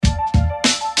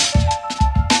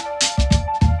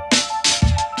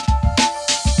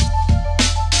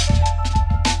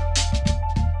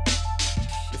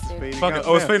Fuck it.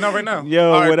 Oh, it's fading out right now.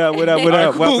 Yo, All right. what up?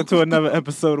 Cool. Welcome to another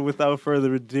episode of Without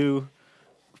Further Ado.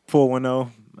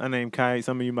 410. My name Kai.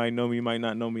 Some of you might know me, you might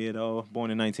not know me at all. Born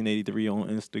in 1983 on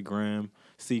Instagram.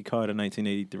 C Carter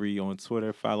 1983 on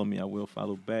Twitter. Follow me, I will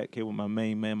follow back. Here with my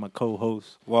main man, my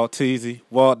co-host. Walt Teasy.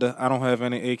 Walter, I don't have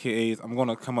any AKAs. I'm going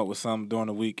to come up with some during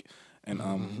the week and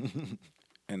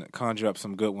and conjure up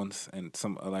some good ones and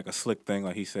some like a slick thing,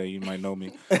 like he said. You might know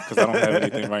me because I don't have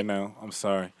anything right now. I'm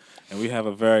sorry. And we have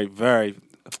a very, very...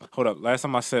 Hold up. Last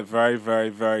time I said very, very,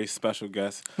 very special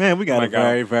guest. Man, we got a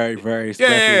very, very, very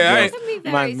special guest. It's gonna be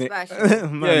very special.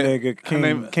 My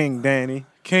nigga, King Danny.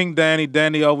 King Danny.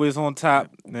 Danny always on top.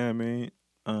 You know what I mean?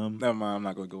 Never mind. I'm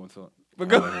not going to go into it. But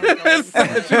go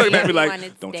ahead. She looking at me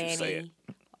like, don't you say it.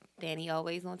 Danny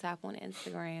always on top on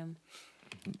Instagram.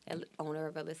 Owner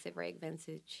of Illicit Rag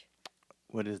Vintage.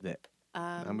 What is that?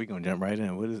 And we going to jump right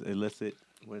in. What is Illicit?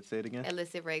 Say it again?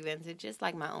 Illicit Rag Vintage. Just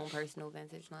like my own personal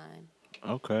vintage line.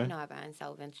 Okay. You know, I buy and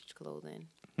sell vintage clothing.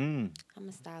 I'm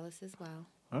a stylist as well.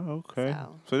 Oh, okay.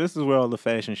 So this is where all the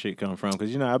fashion shit come from.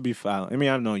 Because, you know, I be following. I mean,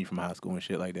 I've known you from high school and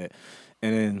shit like that.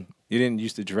 And then you didn't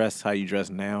used to dress how you dress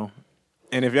now.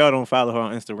 And if y'all don't follow her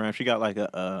on Instagram, she got like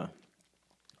I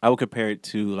would compare it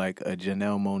to like a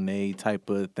Janelle Monáe type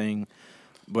of thing,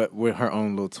 but with her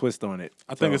own little twist on it.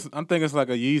 I think it's like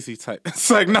a Yeezy type. It's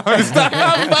like, no, it's not.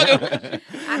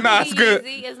 It's good.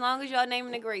 Easy. As long as y'all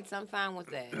naming the greats, I'm fine with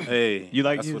that. Hey, you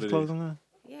like that's Yeezy's what it clothing is. line?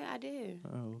 Yeah, I do.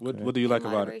 Oh, okay. What do you like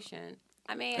about it? Moderation.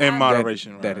 I mean, In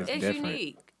moderation, right? That is it's different.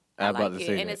 unique. I I about like to it,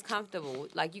 say and that. it's comfortable.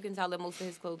 Like you can tell that most of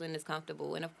his clothing is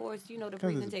comfortable, and of course, you know the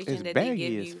 'Cause presentation it's that they baggy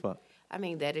give as you. fuck. I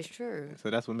mean, that is true. So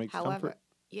that's what makes However, comfort?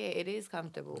 yeah, it is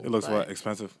comfortable. It looks but, what?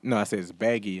 Expensive? No, I said it's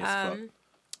baggy as fuck.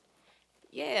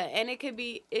 Yeah, and it could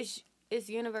be it's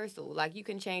universal. Like you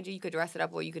can change it, you could dress it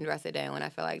up, or you can dress it down. And I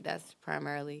feel like that's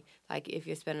primarily like if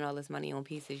you're spending all this money on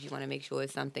pieces, you want to make sure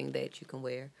it's something that you can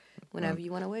wear whenever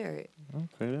you want to wear it.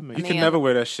 Okay, that makes You can never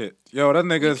wear that shit. Yo, that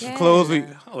nigga's clothes.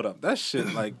 Hold up. That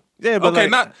shit like... Yeah, but okay, like,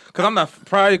 not...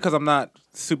 Because I'm not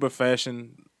super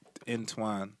fashion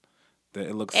entwined. That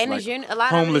it looks And like a lot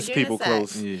homeless of it is people unisex.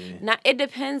 clothes. Yeah. Now, it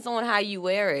depends on how you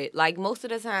wear it. Like, most of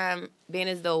the time, being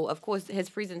as though, of course, his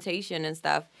presentation and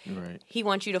stuff, Right. he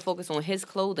wants you to focus on his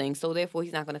clothing, so therefore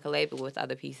he's not going to collab it with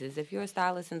other pieces. If you're a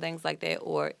stylist and things like that,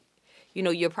 or, you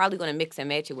know, you're probably going to mix and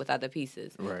match it with other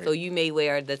pieces. Right. So you may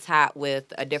wear the top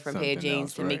with a different pair of Something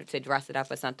jeans else, to dress it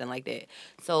up or something like that.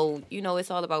 So, you know,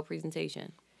 it's all about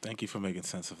presentation. Thank you for making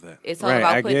sense of that. It's all Right,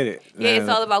 about I get it. Yeah, it's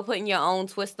Nah. all about putting your own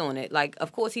twist on it. Like,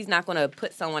 of course, he's not going to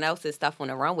put someone else's stuff on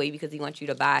the runway because he wants you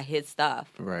to buy his stuff.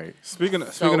 Right. Speaking of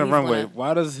he's runway, gonna-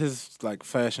 why does his like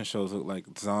fashion shows look like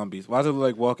zombies? Why does it look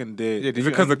like Walking Dead? Yeah, Is did it you-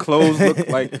 because the clothes look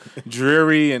like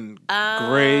dreary and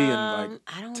gray and like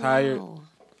I don't tired? know.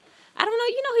 I don't know.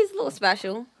 You know, he's a little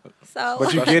special. So,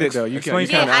 But you get it, though. You Explain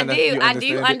can yeah, kinda I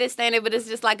do it? understand it, but it's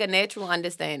just like a natural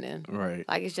understanding. Right.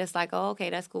 Like it's just like, oh,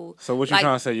 okay, that's cool. So what you Like,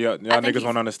 trying to say? Y'all think niggas he's-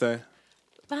 won't understand?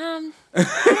 I don't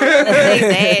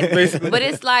say that, but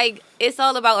it's like it's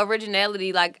all about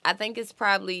originality. Like I think it's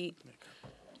probably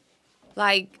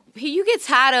like you get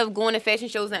tired of going to fashion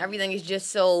shows and everything is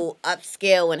just so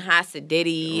upscale and high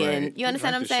sedity, Right. and you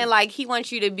understand what I'm saying? Like he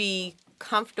wants you to be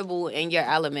comfortable in your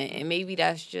element, and maybe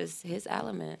that's just his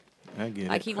element. I get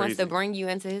Like it. he wants to bring you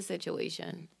into his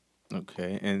situation.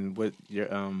 Okay. And what your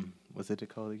what's it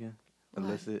called again?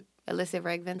 What? Illicit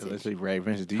Rag Vintage. Illicit Rag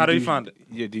Vintage. How do you find it?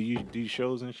 Yeah, do you do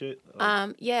shows and shit?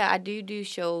 Yeah, I do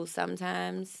shows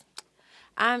sometimes.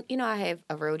 I have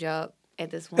a real job at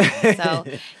this point, so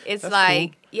it's That's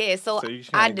like, cool. yeah. So So you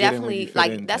I tryna get in where you definitely fit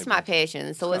like in that's type my of-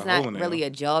 passion. So It's it's not not rolling it, really though. a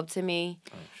job to me. Oh,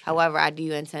 shit. However, I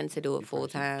do intend to do it full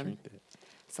First you time. drink that.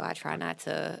 So I try not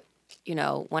to,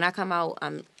 when I come out,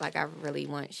 I'm like I really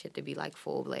want shit to be like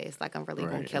full blast. Like I'm really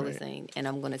gonna Right, kill right. this thing, and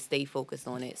I'm gonna stay focused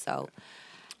on it. So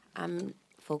I'm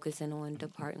focusing on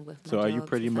departing with my So are you job,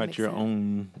 pretty if that much makes your sense.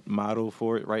 own model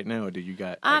for it right now, or do you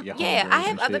got like, your Yeah, homegirls I have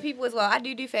and other shit? people as well. I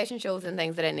do fashion shows and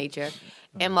things of that nature.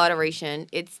 In moderation,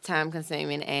 it's time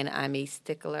consuming, and I'm a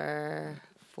stickler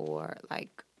for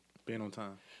like Being on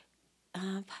time.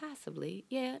 possibly,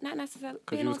 yeah, not necessarily.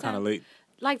 Because being you was on kind of time. late.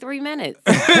 Like 3 minutes.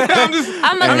 I'm just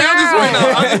I'm a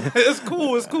girl. It's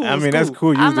cool. It's cool. I it's mean, that's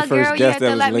cool. You I'm was a the first girl. You guest have that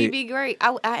to was let me late. be great.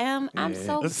 I am. I'm Yeah.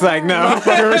 so It's sorry. like, no, I'm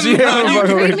fucking with you. I'm You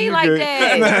fucking treat with me you. like good.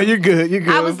 that. Nah, you good. You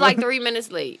good. I was like 3 minutes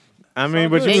late. I mean,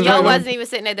 but you And was y'all like, wasn't even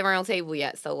sitting at the round table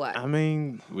yet, so what? I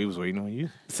mean, we was waiting on you.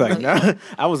 It's like, nah,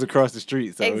 I was across the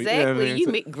street. So, Exactly. You know what I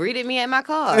mean? You greeted me at my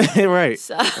car. Right.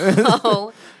 So,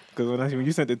 Because when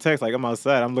you sent the text, like, I'm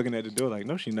outside, I'm looking at the door, like,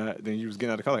 no, she not. Then you was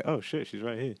getting out of the car, like, oh, shit, she's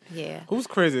right here. yeah. Who's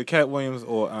crazier, Cat Williams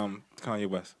or Kanye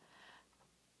West?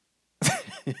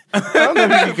 I don't know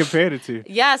if you can compare the two.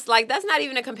 Yes, like that's not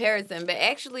even a comparison, but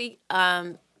actually,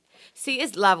 see,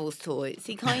 it's levels to it.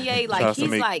 See,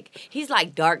 Kanye, he's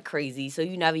like dark crazy, so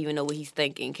you never even know what he's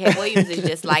thinking. Cat Williams is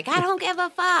just like, I don't give a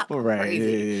fuck,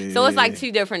 crazy. Yeah, so it's like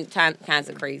two different kinds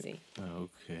of crazy.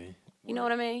 Okay. You know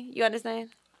what I mean? You understand?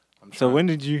 So when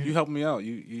did you? You helping me out.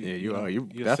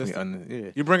 You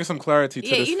definitely You're bringing some clarity to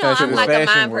Yeah, this you know, fashion I'm like world. a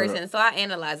fashion mind world. person, so I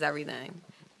analyze everything.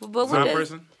 But Mind what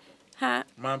person? Huh?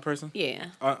 Mind person? Yeah.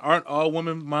 Aren't all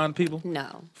women mind people?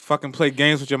 No. Fucking play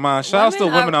games with your mind. Shout out to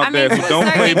Women women are- out I there mean, who to a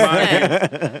don't play certain mind games.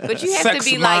 extent. But you have Sex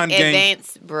to be like mind game.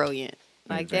 advanced brilliant.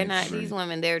 Like they're not Advanced these brilliant.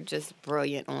 women, they're just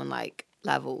brilliant on like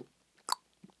level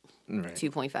Right.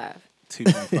 2.5.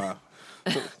 2.5.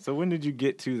 So when did you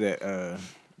get to that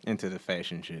into the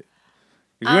fashion shit?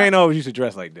 'Cause you ain't always used to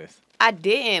dress like this. I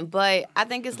didn't, but I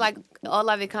think it's like all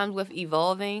of it comes with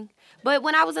evolving. But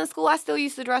when I was in school, I still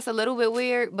used to dress a little bit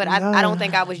weird, but I don't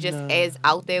think I was just as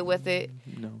out there with it.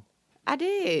 No. I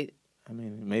did. I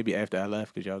mean, maybe after I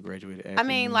left because y'all graduated after I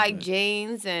mean, me, like but-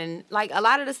 jeans and like a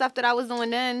lot of the stuff that I was doing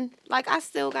then, like I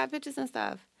still got pictures and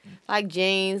stuff. Like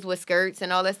jeans with skirts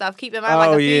and all that stuff. Keep in mind,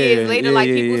 like a few years later, like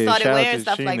people started Shout out wearing to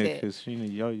stuff like Sheena, that. Because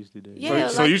Sheena, y'all used to do that. Yeah,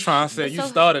 So you trying to say you so-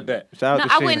 started that? Shout No, out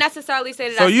to I Sheena. wouldn't necessarily say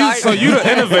that So I you started. so you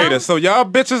the innovator. So y'all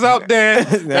bitches out there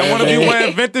that want to be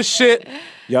wearing vintage shit.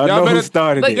 Y'all Y'all know better- who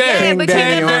started But it. yeah, King but Danny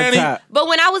keep in on mind- top. But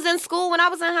when I was in school, when I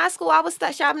was in high school, I was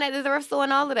shopping at the thrift store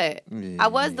and all of that. I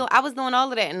was doing all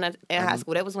of that in high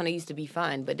school. That was when it used to be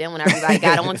fun. But then when everybody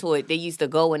got onto it, they used to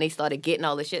go and they started getting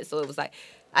all the shit. So it was like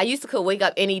I used to could wake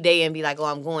up any day and be like, oh,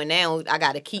 I'm going now. I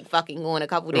got to keep fucking going a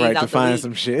couple days Right, out to the find week.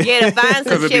 some shit. Yeah, to find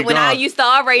 'Cause some it be shit when I gone. used to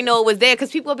already know it was there.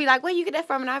 Because people would be like, where you get that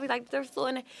from? And I'd be like, thrift store.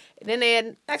 And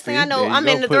then next thing I know, there you I'm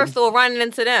go, in the putting- thrift store running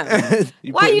into them.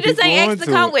 Why putting you just people ain't asked to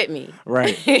onto come it. with me?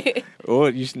 Right. Or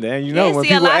you know Yeah, when see,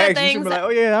 a people lot of ask, you should things- be like, oh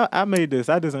yeah, I made this,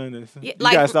 I designed this. Yeah, You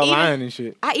like, gotta stop even- lying and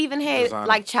shit. I even had Designer.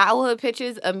 like childhood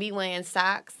pictures of me wearing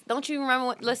socks. Don't you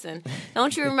remember?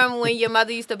 Don't you remember when your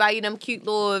mother used to buy you them cute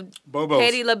little Bobos.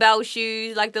 Patty LaBelle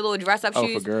shoes, like the little dress-up Oh, for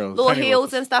shoes, girls. little Penny heels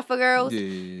loafers. and stuff for girls?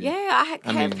 Yeah. Yeah,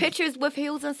 I had mean- pictures with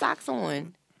heels and socks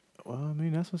on. Well, I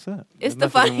mean, that's what's up. It's It the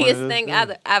must have been one of funniest those thing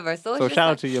things. ever. So, it's So just shout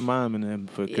like, out to your mom and them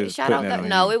for yeah, putting shout out that on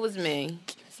No, you. it was me.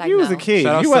 It's like, You was no. a kid.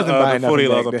 Shout out You to wasn't buying the nothing 40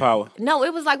 back laws of then. power. No,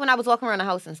 it was like when I was walking around the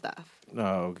house and stuff. Oh,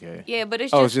 okay. Yeah, but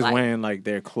it's Oh, just it's just like, wearing like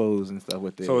their clothes and stuff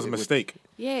with it. So it's a mistake.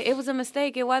 yeah, it was a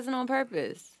mistake. It wasn't on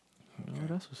purpose. Oh,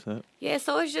 that's what's up. Yeah,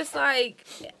 so it's just like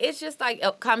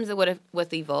it comes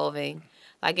with evolving.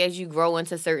 Like as you grow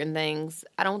into certain things,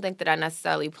 I don't think that I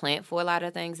necessarily planned for a lot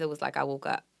of things. It was like I woke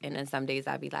up and then some days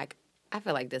I'd be like, I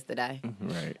feel like this today.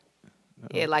 Right.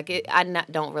 Yeah, like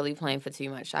don't really plan for too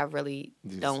much. I really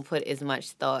don't put as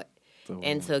much thought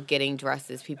into getting dressed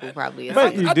as people probably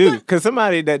But assume. you do, because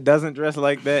somebody that doesn't dress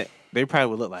like that, they probably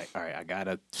would look like, all right, I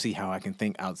gotta see how I can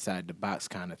think outside the box,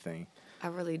 kind of thing. I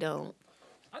really don't.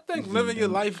 I think living your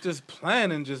life just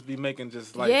planning just be making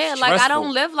just like yeah, like I stressful.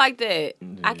 don't live like that.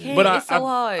 I can't. But It's so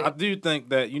hard. I do think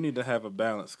that you need to have a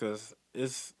balance because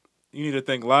you need to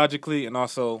think logically and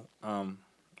also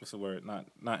what's the word?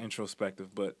 Not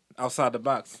introspective, but outside the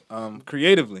box,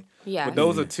 creatively. Yeah. But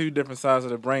those are two different sides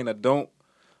of the brain that don't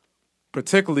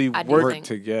particularly I do work think-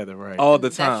 Together, right? all the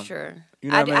time. That's true.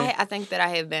 You know what I mean? I think that I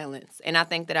have balance, and I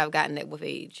think that I've gotten it with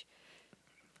age.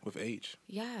 With age.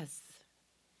 Yes.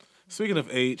 Speaking of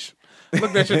age,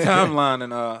 looked at your timeline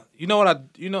and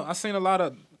I seen a lot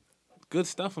of good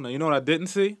stuff on there. You know what I didn't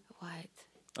see? What?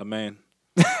 A man.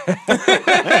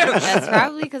 That's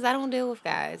probably because I don't deal with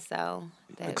guys. So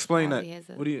Explain that. probably has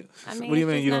a- What do you I mean, What do you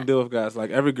it's mean just you don't not- deal with guys? Like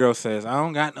every girl says, I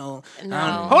don't got no. I No.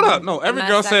 don't- Hold up, no. Every I'm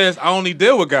girl not says I only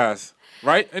deal with guys,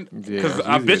 right? Yeah, Because it's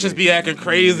our usually bitches they- be acting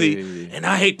crazy, Yeah. and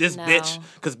I hate this No. bitch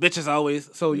because bitches always.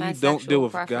 So My you don't sexual deal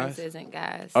with preference guys. Isn't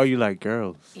guys. Oh, you like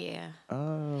girls? Yeah.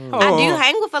 Oh. Oh. I do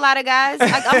hang with a lot of guys.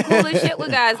 Like I'm cool as shit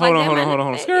with guys. Hold like, on, they're hold my-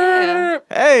 on. Yeah. Skirt.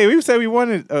 Hey, we said we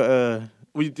wanted.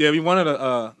 We wanted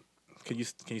a. Can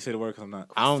you say the word? Because I'm not.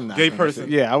 I'm not Gay gonna person.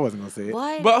 say- yeah, I wasn't gonna say it.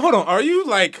 What? But hold on, are you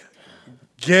like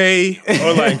gay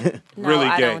or like no, really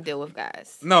I gay? don't deal with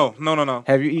guys. No.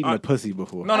 Have you eaten a pussy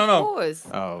before? No. Of course.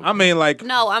 Oh, I mean like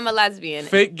No, I'm a lesbian.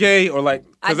 fake gay or like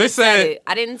I because they just said said it.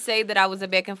 I didn't say that I was a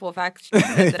back and forth. I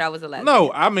said that I was a lesbian.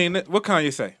 no. I mean what kind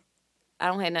you say? I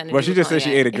don't have nothing to Well, do she with just said she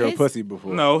Kanye. ate a girl His- pussy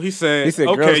before. No, he said. He said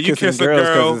okay, girls you kissing kiss a girls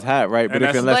girl it's hot, right? But and if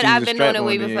that's- unless But you I've use a been doing strap it on,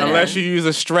 way then before yeah. unless you use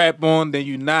a strap on, then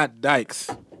you not dykes.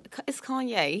 It's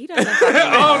Kanye. He doesn't fucking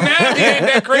know. Oh, now he ain't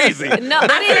that crazy. No,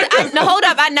 I didn't. No, hold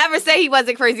up. I never say he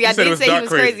wasn't crazy. I said it did was say he dark was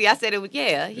crazy. crazy. I said it was.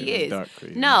 Yeah, he It was is. dark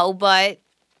crazy. No, but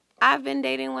I've been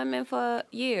dating women for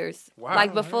years. Wow.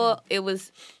 Like before it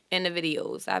was in the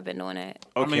videos. I've been doing that.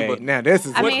 Okay, I mean, but- now this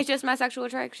is. I mean, it's just my sexual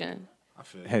attraction.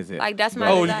 Has it? Like that's my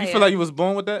Oh, desire. you feel like you was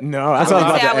born with that? No, I that's what I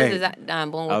wouldn't was say about I to was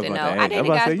ask. born with it. No, I I dated was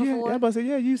about guys to say, before. yeah, I was about to say,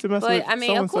 yeah, you used to mess But, with I mean,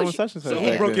 of so and course such and such. yeah. Who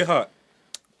back broke then. your heart?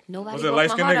 Nobody Was it broke light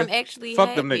my skinned heart. niggas? I'm actually Fuck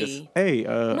happy. them niggas. Hey,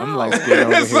 I'm No. like scared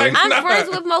over It's here. like- I'm Nah. friends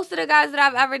with most of the guys that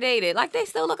I've ever dated. Like they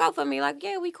still look out for me. Like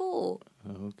yeah, we cool.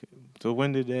 Oh, okay. So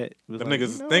when did that? Them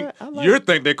niggas you know think what? I like- you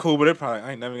think they're cool, but they're probably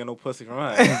I ain't never get no pussy from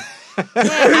mine. Yeah,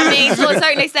 I mean, to a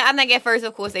certain extent, I think at first,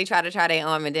 of course, they try their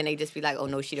arm, and then they just be like, "Oh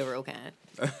no, she the real kind."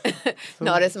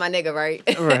 No, that's my nigga, right?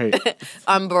 Right.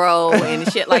 I'm bro and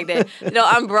shit like that.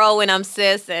 I'm bro and I'm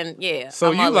sis, and yeah. So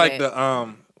I'm you all like of that.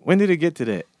 the When did it get to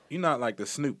that? you not like the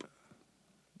Snoop.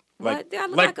 What? I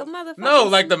look like a motherfucker. No,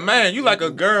 like the man. You like a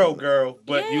girl,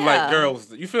 but you like Yeah.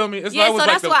 girls. You feel me? It's Yeah, always so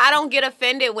like that's why I don't get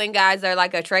offended when guys are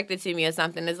like attracted to me or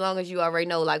something. As long as you already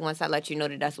know, like once I let you know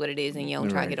that that's what it is, and you don't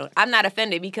try to Right. get on. I'm not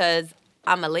offended because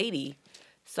I'm a lady.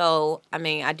 So I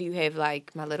mean, I do have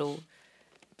like my little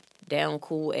down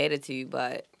cool attitude,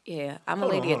 but yeah, I'm a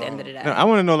lady at the end of the day. No, I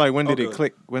want to know like when did Okay. it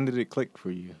click? When did it click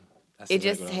for you? That's It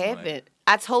just exactly what I'm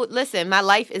happened. Listen, my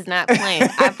life is not planned.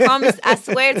 I promise, I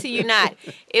swear to you not.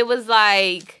 It was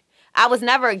like, I was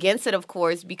never against it, of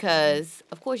course, because,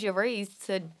 of course, you're raised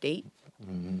to date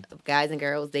guys and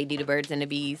girls. They do the birds and the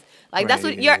bees. Like, that's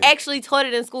Right, what, you're yeah. actually taught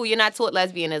it in school. You're not taught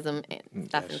lesbianism and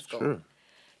stuff in That's school. true.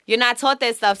 You're not taught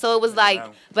that stuff. So it was like,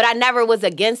 but I never was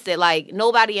against it. Like,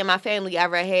 nobody in my family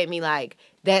ever had me like,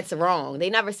 that's wrong. They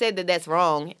never said that that's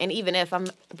wrong. And even if I'm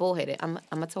bullheaded, I'm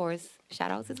a Taurus. Shout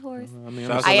out to Taurus. I mean,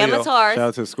 Shout out to I am a Leo. Taurus. shout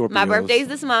out to Scorpios. My birthday's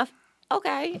this month.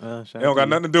 Okay. They don't got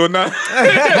nothing to do with nothing.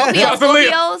 Scorpio, Shout out to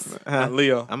Leo. Scorpios. Not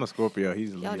Leo. I'm a Scorpio.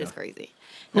 He's a Leo. Y'all just crazy.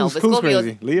 Who's but who's Scorpios.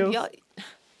 crazy? Leos? Y'all,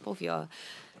 both y'all.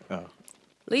 Oh.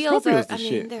 Leos Scorpios are, the I mean,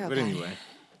 shit. they're But okay. anyway,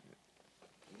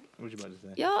 what you about to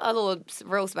say? Y'all a little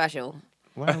real special.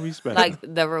 Why are we special? Like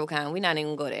the real kind. We not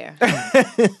even gonna go there. Yeah,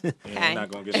 Okay. we're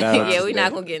not gonna get Shout out Yeah, to we that.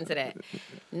 not gonna get into that.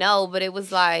 No, but it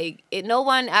was like no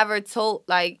one ever told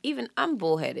like even I'm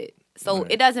bullheaded. So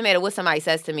Right. it doesn't matter what somebody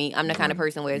says to me. I'm the kind of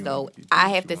person where though I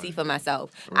have to see for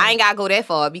myself. I ain't gotta go that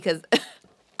far because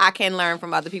I can learn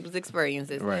from other people's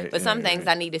experiences. Right, But some yeah, things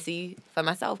right. I need to see for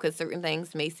myself because certain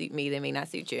things may suit me, they may not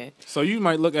suit you. So you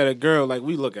might look at a girl like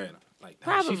we look at her. Like,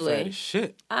 damn, she Probably. fat as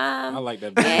shit. I Um, like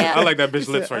that bitch. yeah. I like that bitch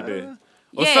lips right there.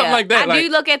 Or yeah, something like that. I like, do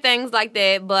look at things like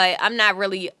that, but I'm not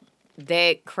really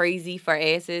that crazy for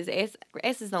asses.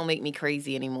 Asses don't make me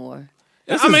crazy anymore.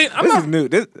 I'm this not. is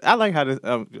new. I like how this.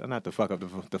 Not to fuck up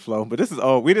the flow, but this is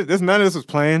all we did. None of this was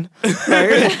planned. Like,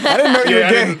 I didn't know you Yeah,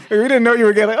 were gay. We didn't know you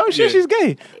were gay. Like, oh shit, Yeah. she's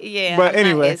gay. Yeah, But I'm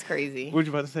anyway. not as crazy. What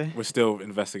you about to say? We're still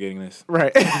investigating this.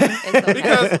 Right. It's okay.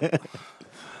 Because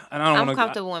and I don't I'm want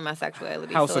comfortable in my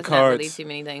sexuality, House so of it's not really Cards. too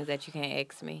many things that you can't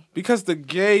ask me. because the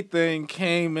gay thing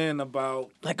came in about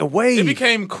Like a wave. it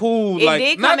became cool. It like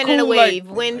did not come in a cool, wave.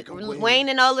 Like, When Wayne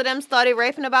and all of them started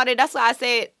rapping about it, that's why I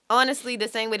said, honestly, the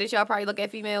same way that y'all probably look at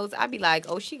females, I'd be like,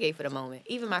 oh, she gay for the moment.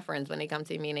 Even my friends, when they come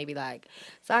to me and they be like,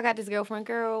 so I got this girlfriend,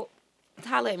 girl,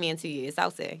 holla at me in 2 years,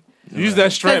 I'll say. use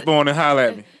that strap on and holler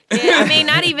at me. Yeah, I mean,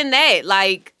 not even that.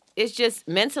 Like, it's just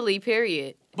mentally,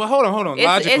 period. But hold on. It's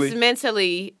Logically,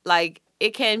 mentally, like, it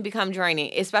can become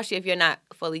draining, especially if you're not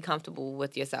fully comfortable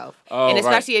with yourself. Oh, and right.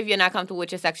 especially if you're not comfortable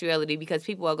with your sexuality, because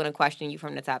people are going to question you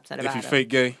from the top to the if bottom. you fake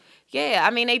gay, Yeah,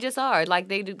 I mean, they just are. Like,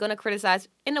 they're going to criticize.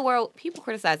 In the world, people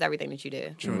criticize everything that you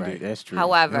do. true Right. indeed. That's true.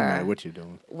 However- no matter what you're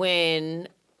doing. When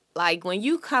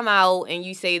you come out and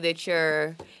you say that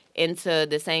you're into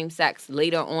the same sex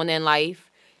later on in life,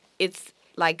 it's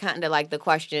like kind of like the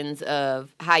questions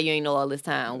of how you ain't know all this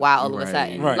time, why all of a Right.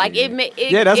 sudden. Right. Like,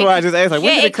 Yeah, that's why I just asked, like, when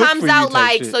yeah, did it it click comes for you out type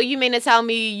like, shit? so you mean to tell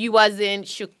me you wasn't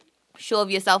sure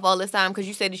of yourself all this time because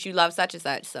you said that you love such and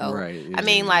such. So, Right, I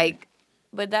mean, yeah. like,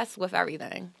 but that's with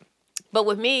everything. But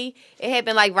with me, it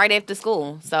happened like right after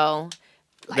school. So,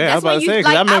 like, Yeah, I was that's when about to you, say, 'cause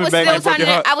like, I remember was back still when- turning,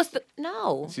 Broke your I was,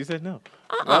 no. She said no.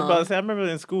 I was about to say, I remember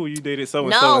in school you dated so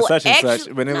and so No, and such and actually,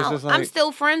 such, but it was just like I'm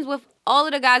still friends with all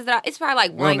of the guys that it's probably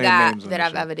like We one don't name guy names on that the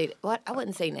I've show. ever dated. What? I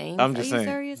wouldn't say names. I'm just Are saying. you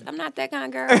serious? I'm not that kind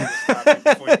of girl.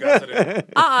 Before you got to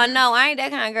that. No, I ain't that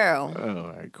kind of girl. oh,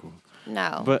 all right, cool.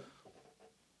 No. But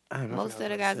I don't know. Most of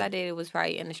the guys I dated was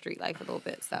probably in the street life a little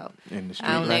bit, so in the street,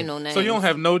 I don't life. name no names. So you don't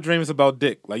have no dreams about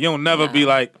dick. Like you don't never No. be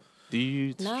like, Do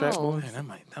you No. strap boys? man, that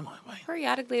might.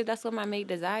 periodically if that's what my mate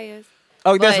desires.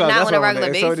 Oh, that's But what, not that's on a what I wanted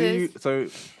to regular ask. So do you? basis.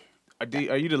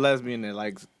 So are you the lesbian that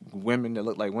likes women that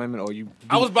look like women, or you?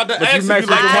 I was about to but ask you you, mess you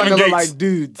like with women Kevin that look Gates. like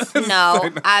dudes.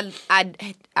 No,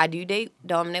 I do date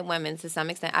dominant women to some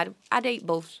extent. I date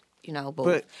both. Both.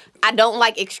 But- I don't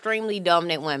like extremely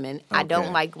dominant women. I don't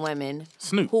Okay. like women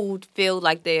Snoop. who feel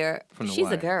like they're. From The She's a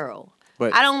Wire. girl.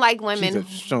 But I don't like women.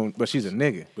 She's a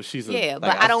nigga. But she's a Yeah, like, but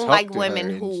I I've don't talked like to women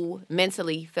her and who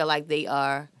mentally feel like they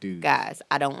are Dudes. guys.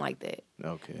 I don't like that.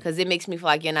 Okay. Because it makes me feel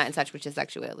like you're not in touch with your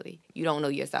sexuality. You don't know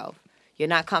yourself. You're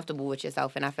not comfortable with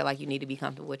yourself, and I feel like you need to be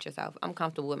comfortable with yourself. I'm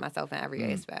comfortable with myself in every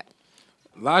aspect.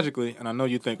 logically, and I know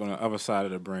you think on the other side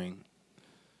of the brain,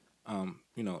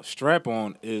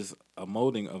 strap-on is a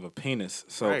molding of a penis.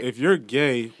 So Right. if you're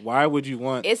gay, why would you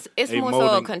want It's more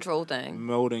so a control thing.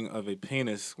 molding of a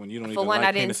penis when you don't For even one, like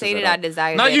I didn't penises say at that I all?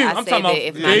 desire Not that. you. I I'm said talking that about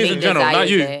if my gays mate in general, not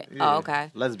desires you. that. Yeah. Oh,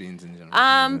 okay. Lesbians in general.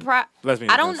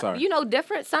 Lesbians, I I'm don't, sorry.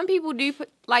 different. Some people do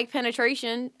like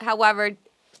penetration. However,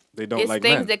 They don't it's like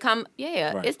things men. that come,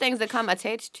 Right. it's things that come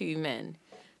attached to men.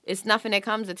 It's nothing that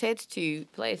comes attached to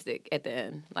plastic at the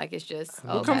end. Like, it's just,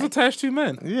 What comes attached to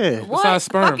men? Yeah. What? Besides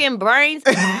sperm. Fucking brains?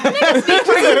 Niggas be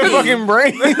crazy. Fucking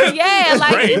brain. Yeah,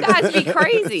 like, you guys be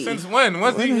crazy. Since when?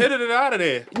 Once he hit it out of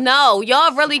there. No,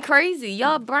 y'all really crazy.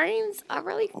 Y'all brains are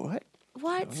really... What?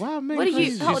 What? Why are men What are you...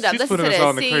 crazy? Hold up, She's listen to putting us all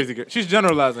in this. the See, crazy girl. She's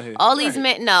generalizing here. all these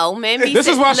men... No, men be... This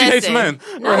is why she hates listen. men.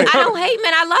 No, Right. I don't hate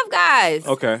men. I love guys.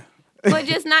 Okay. But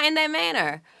just not in that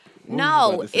manner. you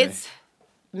No, about to say? it's...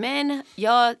 Men,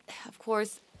 y'all... Of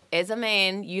course, as a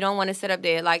man, you don't want to sit up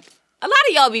there like... A lot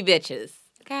of y'all be bitches,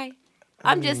 okay?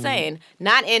 I'm just saying.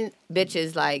 Not in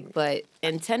bitches, like, but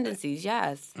in tendencies,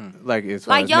 yes. Like, as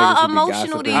far Like, as y'all niggas who be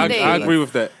emotional gossiping, these I days. agree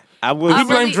with that. I would. You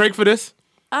blame really- Drake for this?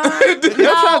 No, to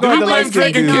I'm the gonna light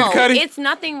say skin dude. no. Kid Cudi? It's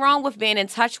nothing wrong with being in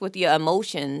touch with your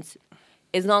emotions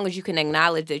as long as you can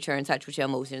acknowledge that you're in touch with your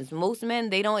emotions. Most men,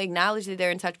 they don't acknowledge that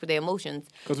they're in touch with their emotions.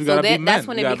 Because we gotta be men. That's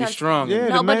when we it gotta becomes be strong. Yeah.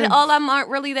 No, the but man- all of them aren't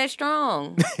really that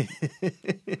strong.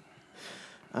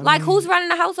 Like, who's running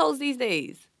the households these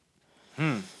days?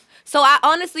 So I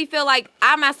honestly feel like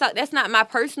I myself, that's not my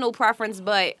personal preference,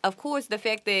 but of course the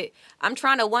fact that I'm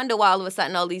trying to wonder why all of a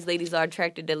sudden all these ladies are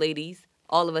attracted to ladies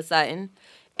all of a sudden.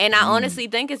 And I honestly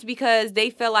think it's because they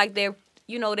feel like they're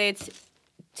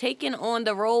taking on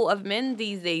the role of men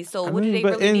these days. So what do they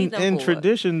but really need them in for?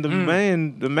 tradition, the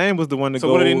man was the one to So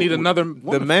go. what do they need another The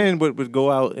woman man would go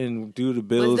out and do the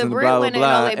bills the and blah blah breadwinner and blah,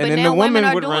 all that, but and then now the women woman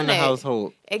are would doing run the that.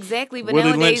 household. Exactly, but Willie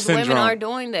Lynch nowadays women syndrome. are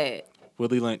doing that.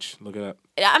 Willie Lynch. Look it up.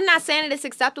 I'm not saying that it's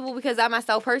acceptable because I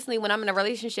myself personally, when I'm in a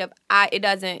relationship, it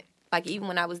doesn't, like, even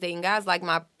when I was dating guys, like,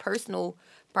 my personal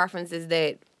preference is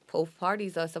that both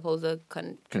parties are supposed to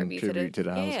contribute to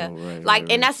the household, right, like,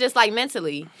 right, and that's just like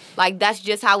mentally, like, that's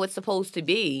just how it's supposed to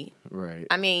be. Right.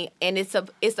 I mean, and it's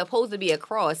supposed to be a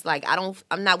cross. Like,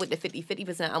 I'm not with the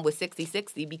 50%. I'm with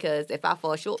 60-60 because if I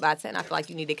fall short by 10, I feel like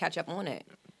you need to catch up on it.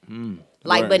 Like, Right. but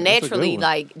That's a good naturally, one.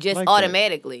 like, just like that.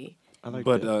 automatically. I like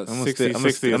But that. 60 is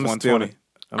 120.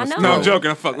 I know. No, I'm joking.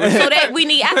 I'm fucking. So that we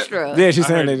need extra. Yeah, she's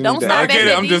saying heard that. you. Don't need stop I that. get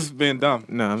it. I'm 50. just being dumb.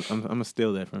 No, I'm gonna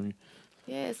steal that from you.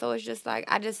 Yeah, so it's just like,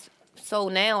 so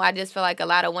now I just feel like a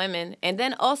lot of women, and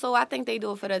then also I think they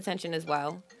do it for the attention as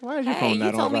well. Why is your Hey, phone you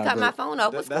not told on me cut my vibrate? phone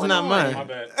off. What's That's going not on? mine. My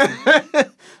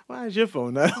bad. Why is your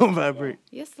phone not on vibrate?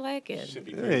 You're slacking.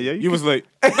 Yeah, You was late.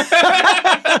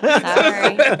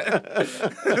 Sorry.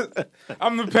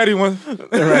 I'm the petty one.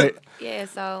 right. Yeah,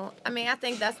 so I mean, I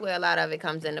think that's where a lot of it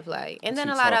comes into play. And then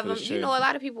Too a lot tall of for them, this you shit. know, a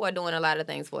lot of people are doing a lot of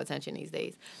things for attention these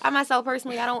days. I myself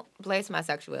personally, I don't blast my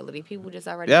sexuality. People just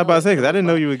already. Yeah, I was know about to say, it. because I didn't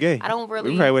know you were gay. I don't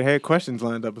really- We probably would have had questions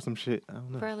lined up or some shit. I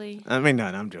don't know. Really. I mean, no,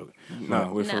 I'm joking.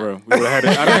 No, we're for No. real. We would have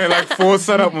had it. I done had like 4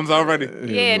 setup ones already.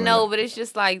 Yeah, no, but it's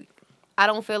just like I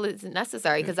don't feel it's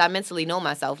necessary because I mentally know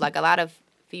myself. Like a lot of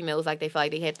females, like they feel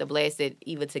like they have to blast it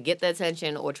either to get the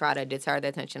attention or try to deter the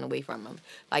attention away from them.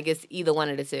 Like it's either one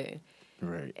of the two.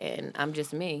 Right. And I'm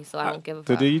just me, so I don't give a So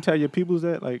fuck. do you tell your peoples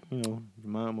that, like, you know,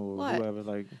 your mom or What? whoever,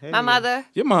 like, hey, My mother,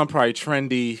 Your mom probably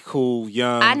trendy, cool,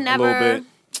 young, I a never. little bit.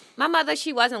 My mother,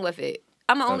 she wasn't with it.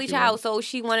 I'm an only she child, so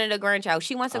she wanted a grandchild.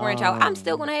 She wants a grandchild. I'm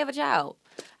still gonna have a child.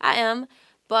 I am,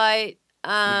 but you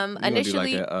gonna do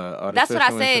initially, like a, that's what I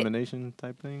artificial said. insemination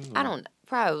type thing? I don't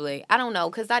probably. I don't know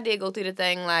because I did go through the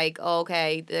thing like, oh,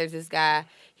 okay, there's this guy.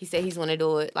 He said he's gonna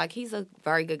do it. Like he's a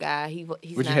very good guy. He's Would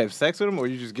not, you have sex with him, or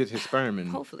you just get his sperm and?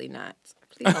 Hopefully not.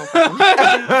 Please don't. fuck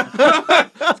him.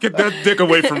 Get that dick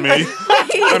away from me.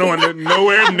 I don't want it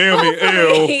nowhere near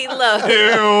me. Ew. Look,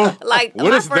 Ew. like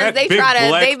What my is friends, that they big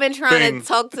black they've been trying thing? to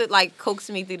talk to like coax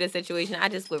me through this situation. I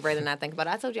just would rather not think about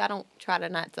it. I told you I don't try to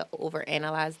not to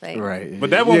overanalyze things. Right. But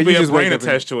that Yeah, won't you be a just wake brain up and-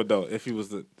 attached to it though. If he was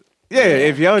the Yeah,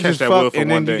 if y'all Catch just that will fuck for and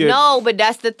one then you day. get No, but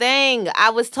that's the thing. I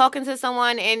was talking to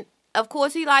someone, and of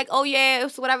course he like, oh yeah,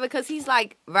 it's whatever, because he's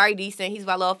like very decent. He's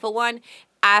well off. For one,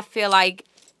 I feel like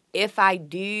if I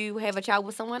do have a child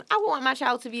with someone, I want my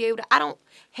child to be able to. I don't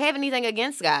have anything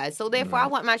against guys, so therefore, I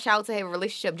want my child to have a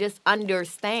relationship. Just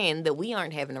understand that we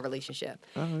aren't having a relationship.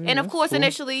 And of course,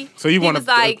 initially, So you he want was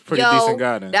a like, pretty "Yo, decent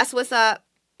guy then?" that's what's up."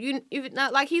 You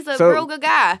not like he's a So- real good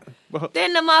guy.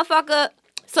 Then the motherfucker.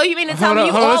 So you mean to tell me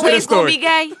you Hold on, let's hear always the gonna be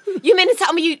story. gay? You mean to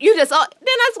tell me you just? Then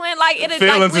that's when like it is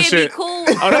Feelings like and we'd be shit. cool.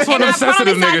 Oh, that's one And of them I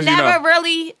sensitive promise niggas, you I never know.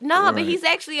 really but he's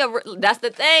actually that's the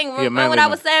thing. He a Remember what manly I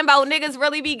was saying about niggas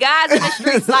really be guys in the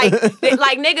streets? Like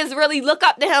like niggas really look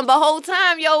up to him the whole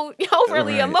time. Yo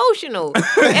really Right. emotional,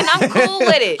 and I'm cool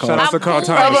with it. Shout out to I'm Carl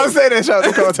cool Thomas. I was about to with say that. Shout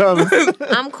out to Carl Thomas. it.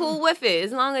 I'm cool with it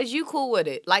as long as you cool with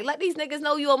it. Like let these niggas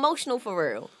know you emotional for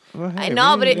real. Well, I hey,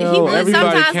 know, but he would everybody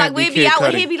sometimes can't like be we'd be Kid out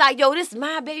and Cudi. he'd be like, "Yo, this is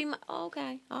my baby."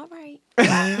 Okay, all right.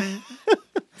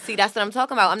 See, that's what I'm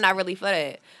talking about. I'm not really for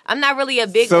that. I'm not really a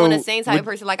big So, on the same type of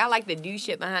person. Like I like to do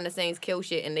shit behind the scenes, kill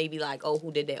shit, and they be like, "Oh,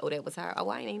 who did that? Oh, that was her. Oh,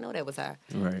 I didn't even know that was her."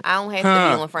 Right. I don't have to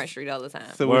Huh. be on Front Street all the time.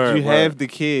 So Word, would you word. have the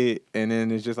kid, and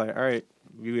then it's just like, all right,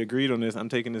 we agreed on this. I'm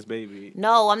taking this baby.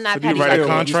 No, I'm not So do you petty. write like a that.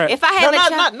 contract? If I have a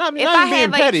child, not if even I being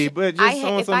have petty, a, but I just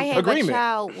ha- on if some I have agreement. a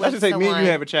child with Let's just say me and someone-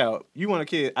 you have a child. You want a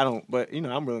kid, I don't, but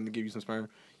I'm willing to give you some sperm.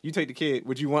 You take the kid.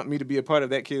 Would you want me to be a part of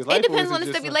that kid's life? It depends or on is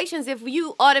the just stipulations. If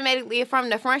you automatically are from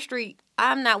the Front Street,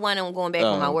 I'm not one on going back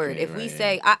on my word. okay, If we right,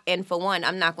 say, and for one,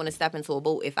 I'm not going to step into a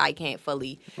boat if I can't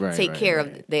fully Right, take right, care right.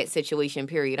 of that situation.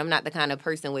 Period. I'm not the kind of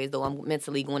person where as though I'm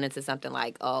mentally going into something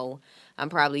like, oh,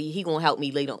 he gonna help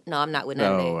me later. No, I'm not with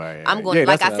none of Oh, that. right, I'm right. going Yeah,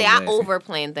 like that's I what say, I I was asking.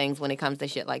 overplan things when it comes to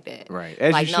shit like that. Right.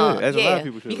 As like you should. As a lot of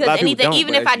people should. Because A lot of people anything, don't,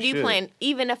 even but if as I you do should. plan,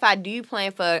 even if I do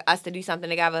plan for us to do something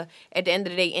together, at the end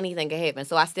of the day, anything can happen.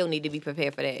 So I still need to be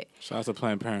prepared for that. Shout out to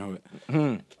Planned Parenthood.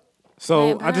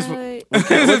 So I just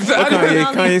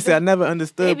Kanye said, I never They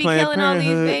understood be Planned killing all these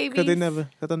Parenthood because babies.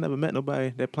 I never met nobody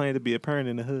that planned to be a parent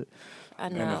in the hood. I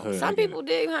the know. hood, I Some get people it.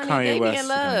 do, honey. Kanye They be West, in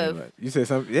love. You said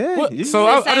something? Yeah. What? you- So The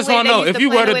I same just way want to they know used if to you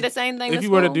plan were away to the same thing if to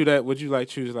you were to school. do that, would you like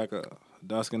choose like a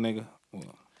dark skinned nigga? Well,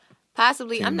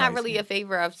 Possibly. Team I'm not light really skin. a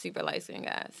favor of super light skinned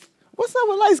guys. What's up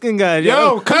with light skinned guys?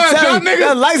 Yo, I'm cuz, telling y'all you,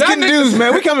 niggas- light skinned y'all dudes, niggas-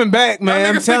 man. We coming back, man.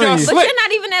 I'm niggas think telling y'all you. But Slick. you're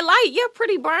not even that light. You're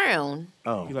pretty brown.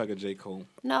 Oh. you like a J Cole?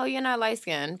 No, you're not light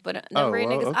skinned. But the Oh, red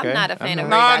well, niggas, okay. I'm not a fan I'm of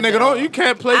not- red Nah, guys nigga, at don't all. you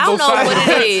can't play I don't both know sides. what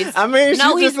it is. I mean, she No,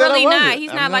 just he's said I really wasn't. not. He's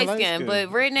I'm not not light light-skinned. skinned.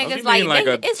 But red you niggas mean like, like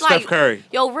a it's Steph like Curry?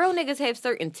 Yo, real niggas have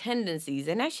certain tendencies,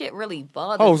 and that shit really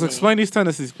bothers Oh, me. so explain these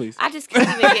tendencies, please. I just can't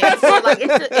even get into it. Like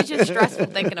it's just stressful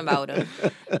thinking about them.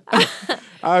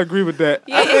 I agree with that.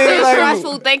 Yeah, it's mean, just like-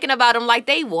 stressful thinking about them. Like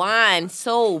they whine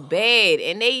so bad,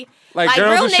 and they Like real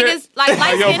girls and shit? niggas like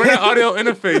light Yo, skin. bring that audio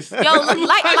interface. Yo,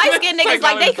 light skinned niggas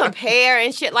like they Like- compare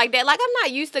and shit like that. Like I'm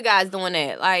not used to guys doing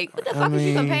that. Like what the fuck is you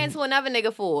mean- comparing to another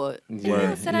nigga for?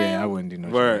 Yeah, sit yeah, down. I wouldn't do no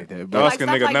Word. shit like that. Dark But, Like skin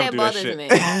stuff nigga like never that do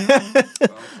that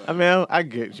bothers shit. me. I mean, I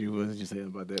get you what you saying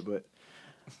about that,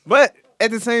 but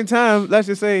at the same time, let's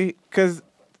just say, because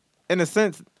in a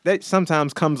sense, that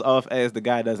sometimes comes off as the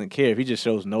guy doesn't care. If he just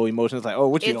shows no emotion, it's like, oh,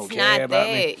 what you don't It's care not about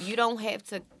me? that. You don't have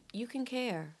to. You can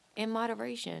care in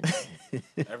moderation.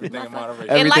 Everything in moderation.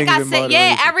 And like Everything's I in said, yeah,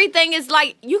 moderation. everything is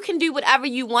like you can do whatever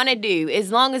you want to do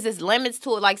as long as there's limits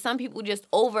to it. Like some people just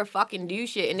over fucking do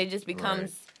shit and it just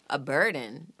becomes a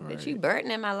burden. That you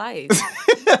burden in my life.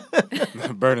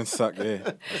 Burden suck. Yeah,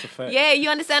 that's a fact. Yeah, you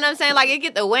understand what I'm saying? Like it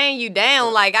get to weighing you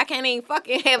down. Like I can't even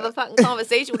fucking have a fucking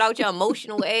conversation without your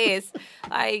emotional ass.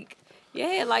 Like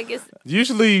yeah, like it's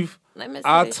Usually, limits. to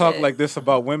I this talk shit. like this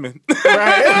about women.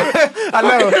 I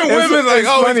know. Women like,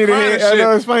 oh, funny it's to fine hear. and I know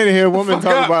shit. it's funny to hear a woman Fuck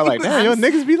talk up. about like, damn, your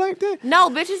niggas be like that. No,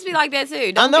 bitches be like that too.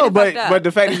 I Don't know, get it fucked up. but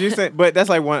the fact that you're saying, but that's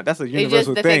like that's a it's just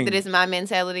universal the thing. fact that it's my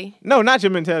mentality. No, not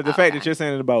your mentality. The fact Okay. that you're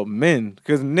saying it about men,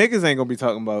 because niggas ain't gonna be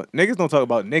talking about niggas. Don't talk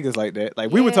about niggas like that.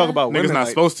 Like we would Yeah. talk about women. Niggas not like,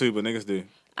 supposed to, but niggas do.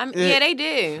 Yeah, they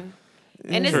do.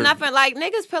 And it's True. nothing like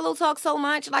niggas pillow talk so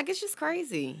much. Like it's just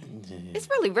crazy. It's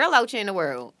really real out here in the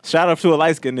world. Shout out to a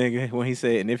light skinned nigga when he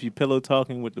said, and if you pillow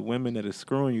talking with the women that are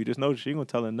screwing you, just know she gonna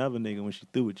tell another nigga when she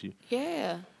through with you.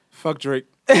 Yeah. Fuck Drake.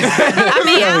 I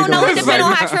mean, I don't know. It It's depends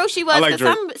on like- how true she was. I like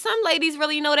 'Cause some ladies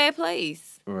really know their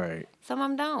place. Right. Some of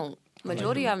them don't.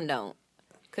 Majority of them don't.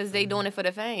 Because they doing it for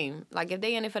the fame. Like, if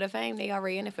they in it for the fame, they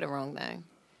already in it for the wrong thing.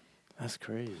 That's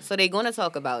crazy. So they going to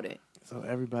talk about it. So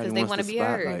everybody 'Cause they wants wanna the be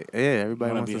heard. spotlight. Yeah, everybody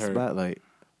Wanna wants be the heard. spotlight.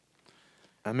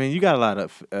 I mean, you got a lot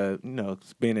of,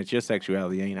 being that your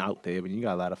sexuality ain't out there, but you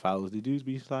got a lot of followers. The dudes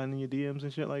be sliding in your DMs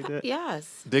and shit like that.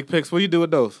 Yes. Dick pics. What do you do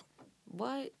with those?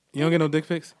 What? You don't get no dick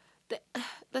pics.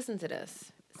 Listen to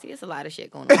this. See, it's a lot of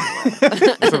shit going on in the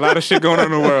world. There's a lot of shit going on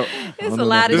in the world. It's a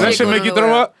lot of Does shit that shit going make on you in the throw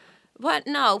world. up? But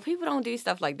no, people don't do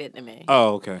stuff like that to me.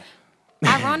 Oh, okay.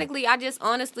 Ironically, I just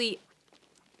honestly,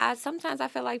 sometimes I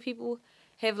feel like people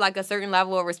have like a certain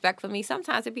level of respect for me,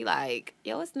 sometimes it'd be like,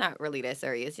 yo, it's not really that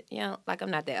serious. You know, like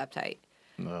I'm not that uptight.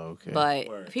 Oh, okay.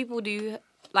 But people do.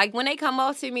 Like, when they come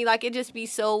off to me, like, it just be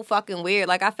so fucking weird.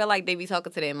 Like, I feel like they be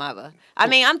talking to their mother. I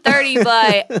mean, I'm 30,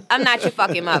 but I'm not your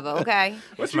fucking mother, okay?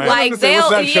 What you like, they'll,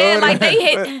 like, they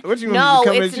hit. What you no,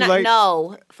 come it's at you not. like?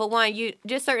 No, for one, you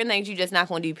just certain things you just not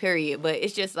gonna do. Period. But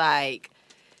it's just like.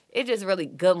 It's just really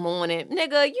good morning.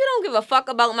 Nigga, you don't give a fuck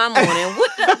about my morning.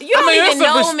 What the, you don't even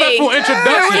know me. That's a respectful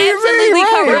introduction. You're absolutely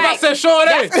correct. If I said, Sean,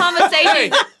 That's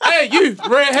conversation. hey, you,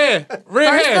 red hair.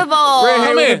 First of all,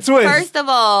 First of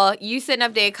all, you sitting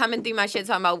up there coming through my shit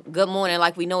talking about good morning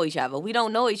like we know each other. We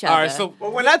don't know each other. All right, so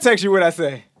well, when I text you, what I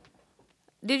say?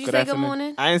 Did you Good say afternoon. good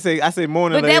morning? I say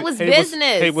morning. But that was business.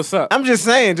 Hey, what's up? I'm just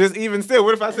saying, just even still,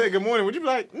 what if I said good morning? Would you be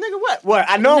like, nigga, what? What?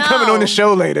 I know I'm coming on the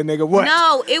show later, nigga. What?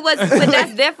 No, it was, but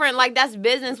that's different. Like, that's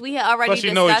business. We had already Plus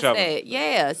you know each discussed other. that.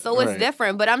 Yeah, so it's Right.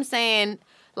 different. But I'm saying,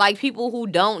 like, people who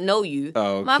don't know you, Oh,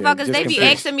 okay. motherfuckers, Just they be confused.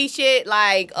 asking me shit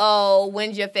like, oh,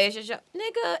 when's your fashion show?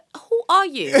 Nigga, who are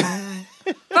you?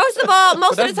 First of all,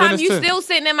 most of the that's time, business you too. still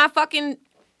sitting in my fucking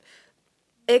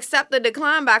accept the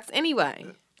decline box anyway.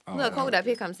 Oh, Look, hold up.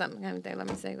 Here comes something. Let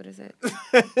me say what is it.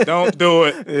 Don't do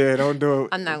it. Yeah, don't do it.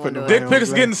 I'm not Put gonna do nobody it. Dick on pics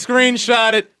blast. getting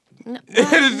screenshotted. No,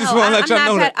 Just wanna let y'all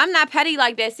know that. I'm not petty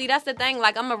like that. See, that's the thing.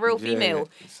 Like, I'm a real Yeah, female.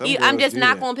 some I'm girls just do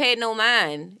not that. gonna pay it no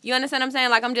mind. You understand what I'm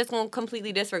saying? Like, I'm just gonna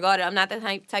completely disregard it. I'm not the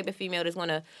type of female that's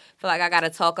gonna feel like I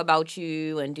gotta talk about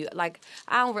you and do like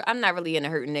I'm not really into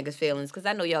hurting niggas' feelings because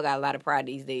I know y'all got a lot of pride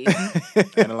these days.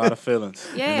 And a lot of feelings.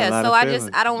 Yeah, lot so of I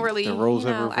feelings. don't really, The roles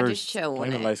have I just reversed. chill on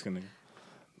Blame the it. light skin nigga.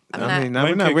 I mean,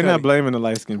 Blame we're Kid not Cudi. blaming the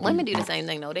light skin. Women do the same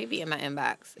thing though. They be in my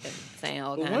inbox saying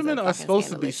all But kinds women of are fucking supposed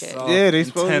to be scandalous shit. soft. Yeah, they and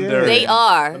supposed- tender. yeah. They and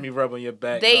are. Let me rub on your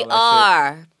back. They and all that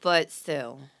are, but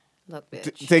still, look,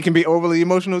 bitch. They can be overly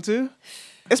emotional too.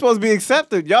 It's supposed to be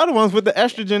accepted. Y'all the ones with the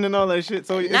estrogen and all that shit.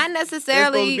 So it's, Not it's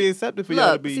necessarily. supposed to be accepted for y'all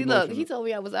to Look, be see, emotional. look. He told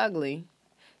me I was ugly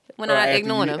when Oh, I after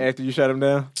ignored him. After you shut him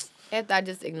down. After I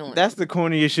just ignored him. That's the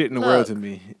corniest shit in the Look. world to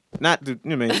me. Not to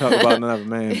talk about another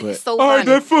man, but so All right, funny.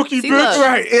 that fuck you, See, bitch. look.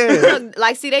 right, yeah. Look,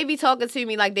 like, see, they be talking to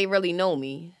me like they really know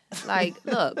me. Like,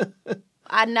 look,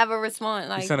 I never respond.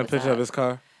 Like, He sent a what's picture up? of his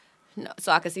car. No,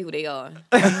 so I can see who they are.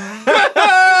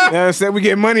 Yeah, I said we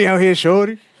get money out here,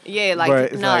 shorty. Yeah, But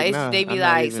like, it's no, like, it's, nah, they be I'm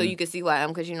not like, so even- you can see who I am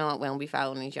because you know we don't be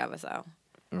following each other. So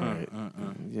Right.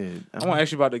 Yeah. I want to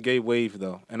ask you about the gay wave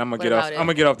though, and I'm gonna What get off. about it? I'm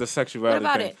gonna get off the sexuality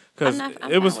What about thing it? because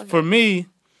I'm it was fine with for it. me.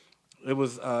 It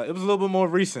was a little bit more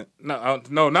recent.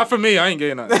 No, not for me. I ain't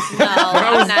gay nothing.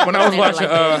 no, when I was watching,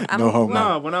 No homo.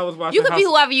 nah, when I was watching, You can be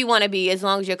House- whoever you want to be as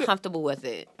long as you're comfortable with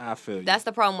it. I feel you. That's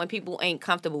the problem when people ain't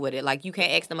comfortable with it. Like, you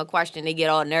can't ask them a question, they get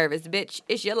all nervous. Bitch,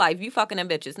 it's your life. You fucking them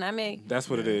bitches, not me. That's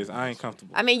what it is. I ain't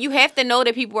comfortable. I mean, you have to know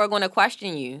that people are going to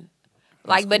question you.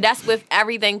 Like, but that's with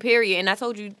everything, period. And I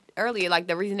told you earlier, like,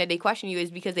 the reason that they question you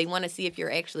is because they want to see if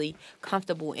you're actually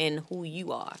comfortable in who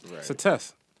you are. It's a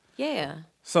test. Yeah.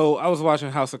 So I was watching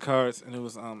House of Cards, and it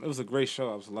was a great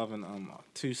show. I was loving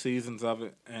 2 seasons of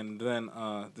it, and then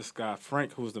this guy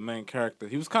Frank, who was the main character,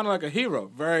 he was kind of like a hero,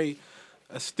 very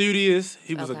studious.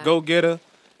 He was a Okay. go-getter.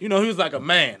 You know, he was like a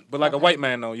man, but like a white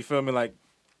man though. You feel me? Like,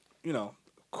 you know,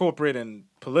 corporate and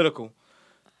political.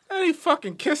 And he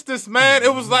fucking kissed this man.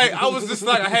 It was like I was just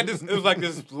like I had this. It was like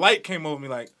this light came over me.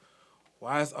 Like,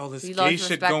 why is all this You gay lost shit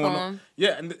respect going for on? him?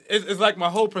 Yeah, and it's like my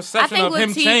whole I perception think of with him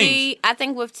TV, changed. I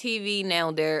think with TV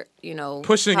now they're,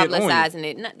 Pushing it on you. publicizing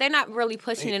it. No, they're not really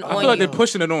pushing it I on feel like you. they're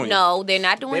pushing it on you. No, they're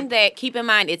not doing that. Keep in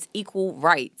mind, it's equal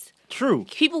rights. True.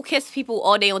 People kiss people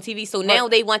all day on TV, so now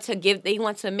they want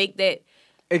to make that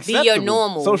Acceptable. be your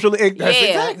normal. Socially, that's Yeah,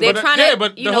 exactly. they're But, trying yeah, to,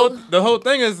 but you know, the whole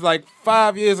thing is like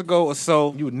 5 years ago or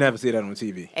so. You would never see that on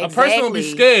TV. A person would be Exactly.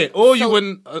 scared, or you So-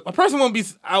 wouldn't. A person wouldn't be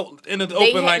out in the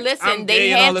They open like listen. I'm They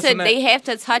gay and all have this to. and that. They have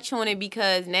to touch on it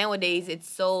because nowadays it's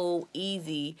so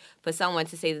easy for someone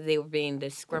to say that they were being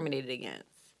discriminated against.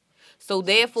 So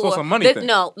therefore, So it's a money thing.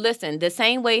 no. Listen, the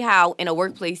same way how in a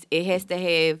workplace it has to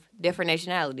have different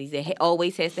nationalities. It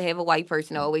always has to have a white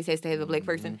person. It always has to have a black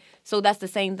person. So that's the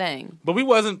same thing. But we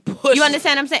wasn't pushed. You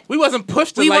understand what I'm saying? We wasn't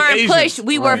pushed to We like weren't Asians. pushed.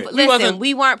 We were Right. We wasn't- listen.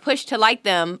 We weren't pushed to like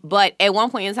them. But at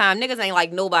one point in time, niggas ain't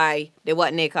like nobody that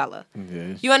wasn't their color. Yeah,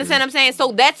 it's You understand what I'm saying?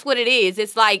 So that's what it is.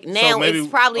 It's like now maybe- it's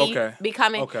probably okay.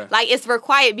 becoming Okay. like it's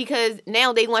required because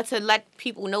now they want to let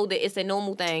people know that it's a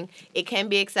normal thing. It can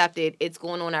be accepted. It's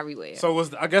going on everywhere. So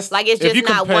was I guess Like, it's if just you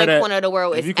not compare one that- corner of the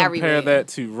world, If it's you compare everywhere. that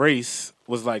to race,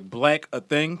 was like black a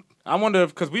thing? I wonder if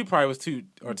because we probably was too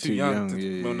young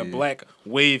when the black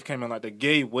wave came in, like the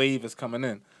gay wave is coming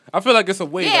in. I feel like it's a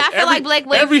wave. Yeah, I feel like black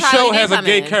wave Every probably show did has a come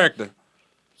gay in. character,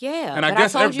 yeah, and I but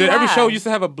guess told you every why. show used to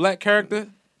have a black character.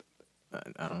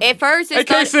 At first Hey it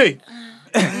started, KC,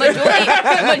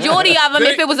 Majority of them,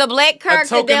 if it was a black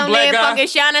character down there fucking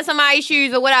shining somebody's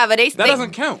shoes or whatever, that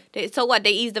doesn't count. So what?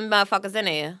 They ease them motherfuckers in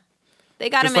there. They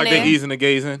got just them in like there. they easing the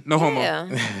gays in. No homo. Yeah.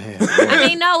 I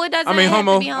mean, no, it doesn't. I mean, have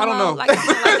homo. to be homo. I don't know. Like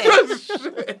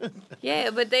that.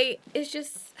 Yeah, but it's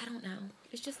just, I don't know.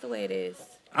 It's just the way it is.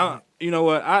 You know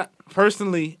what? I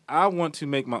want to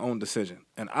make my own decision,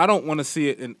 and I don't want to see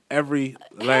it in every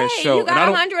last show. You got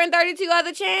 132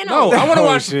 other channels. No, I want to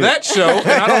watch that show, and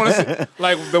I don't want to see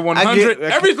like the 100.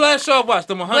 Every last show I've watched,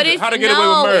 the 100. How to Get Away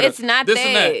with Murder. It's not this that.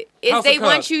 And that. It's they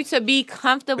want you to be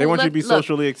comfortable. They want you to be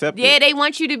socially accepted. Yeah, they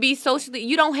want you to be socially.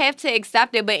 You don't have to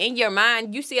accept it, but in your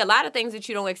mind, you see a lot of things that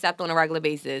you don't accept on a regular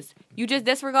basis. You just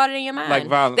disregard it in your mind. Like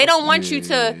violence. They don't want you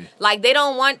to They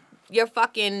don't want your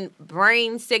fucking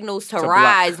brain signals to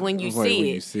rise when you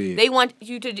see it. They want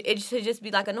you to just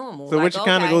be like a normal. So like, which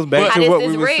kind of goes back to this what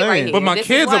is we were red saying. right But my This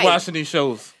kids is are white. watching these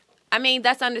shows. I mean,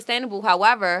 that's understandable.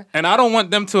 However, and I don't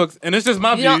want them to, and it's just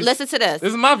my views. You don't listen to this.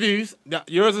 This is my views.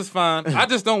 Yours is fine. I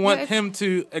just don't want him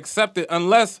to accept it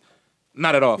unless,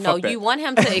 not at all. No, Fuck that. you want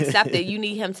him to accept it. You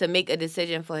need him to make a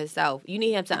decision for himself. You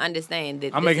need him to understand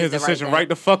that I'm this making is his the decision right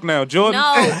the fuck now, Jordan.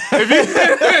 No,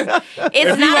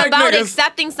 it's not like about niggas,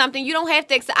 accepting something. You don't have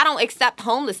to. I don't accept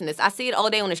homelessness. I see it all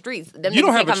day on the streets. Them you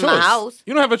don't niggas have a can't come to my choice. house.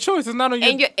 You don't have a choice. It's not on your.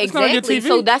 And it's not on your exactly. TV.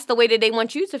 So that's the way that they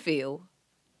want you to feel.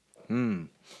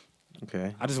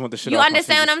 Okay. I just want the shit. You off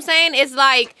understand what I'm saying? It's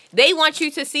like they want you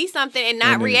to see something and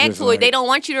not react to it. They don't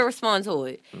want you to respond to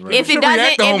it. Right. If it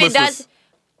doesn't,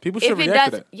 people should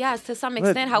react to that. yes, to some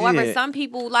extent. However, some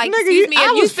people like, Nigga, excuse me,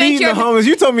 I was feeding the homeless.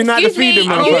 You told me not to feed them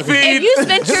motherfuckers. If you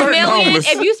spent your certain million, homeless.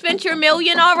 if you spent your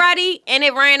million already and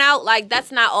it ran out, like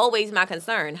that's not always my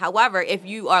concern. However, if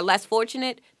you are less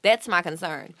fortunate, that's my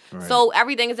concern. Right. So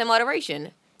everything is in moderation.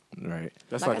 Right.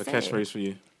 That's Like like I a said. catchphrase for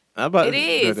you. It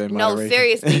is. No,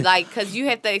 seriously, like, cause you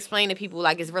have to explain to people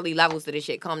like it's really levels to this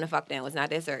shit. Calm the fuck down. It's not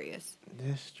that serious.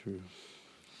 That's true.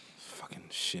 Fucking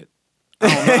shit.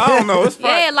 I don't know. It's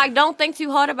Yeah, like don't think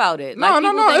too hard about it. No, like,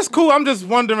 no. It's cool. I'm just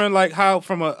wondering, like, how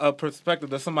from a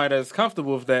perspective of somebody that's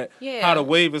comfortable with that, how the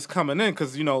wave is coming in.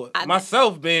 Because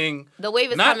myself being the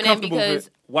wave is not coming in comfortable with because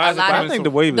it, why is it coming? I think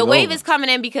the wave is the wave over. is coming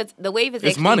in because the wave has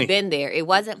It's actually money. been there. It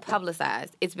wasn't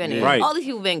publicized. It's been there. Right. All these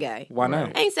people been gay. Why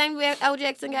not? Ain't Samuel L.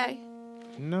 Jackson gay?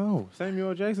 No, Samuel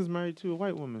L. Jackson's married to a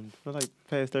white woman for like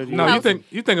past 30 years. No,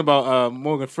 you think about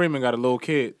Morgan Freeman got a little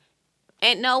kid.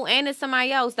 And it's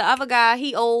somebody else. The other guy,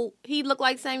 he old. He looked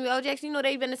like Samuel L. Jackson. You know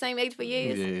they've been the same age for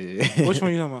years. Yeah. Which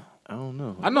one you talking about? I don't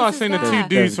know. I know I seen the guy? two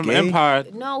dudes That's from gay? Empire.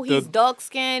 No, he's dark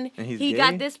skinned. And he's he gay?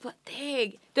 got this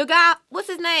big. The guy, what's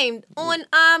his name? On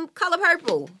Color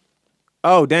Purple.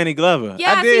 Oh, Danny Glover.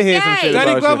 Yes, I did he's hear some gay. shit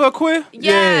Danny about Glover you. a queer?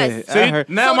 Yes. Yeah, I heard.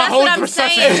 Now So my that's whole what I'm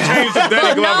perception saying. has changed of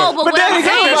Danny Glover. No, but But Danny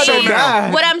Glover's so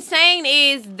bad. what I'm saying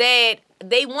is that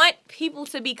they want people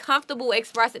to be comfortable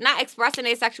not expressing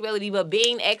their sexuality, but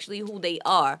being actually who they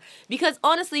are. Because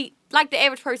honestly, like the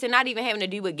average person, not even having to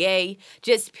do with gay,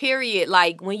 just period.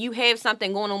 Like when you have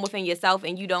something going on within yourself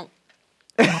and you don't.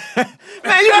 Man,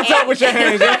 you don't talk with your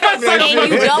hands.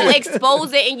 And you don't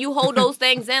expose it and you hold those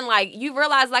things in, like you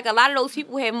realize like a lot of those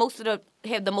people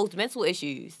have the most mental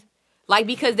issues. Like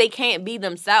because they can't be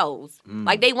themselves.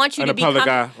 Like they want you to be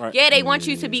right. Yeah, they want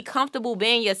you to be comfortable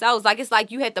being yourselves. Like it's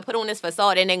like you have to put on this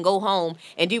facade and then go home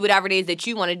and do whatever it is that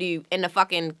you want to do in the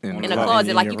fucking in the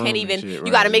closet. Like you can't even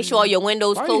you got to make sure all your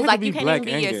windows Why you closed. have to Like be you can't black even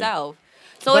be and gay? yourself.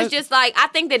 So it's just like I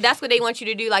think that's what they want you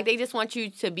to do. Like they just want you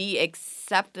to be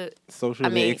accepted.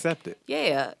 Socially accepted.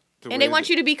 Yeah. And they want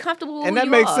you to be comfortable. And who that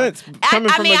you makes are. sense. Coming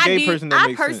from a gay person, that I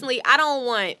makes sense. personally, I don't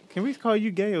want. Can we call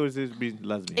you gay or is it be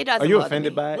lesbian? It doesn't Are you bother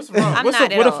offended me. by it? What's wrong? I'm What's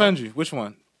not at what all. offends you? Which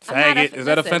one? I'm not Faggot? Is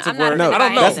that listen, offensive I'm not word? offended I don't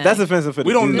by know. anything. That's offensive for the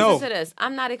We don't dudes. know. Listen to this.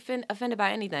 I'm not offended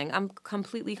by anything. I'm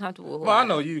completely comfortable with Well, I it.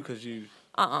 know you because you.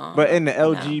 But in the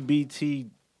LGBT,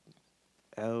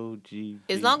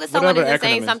 As long as someone Whatever isn't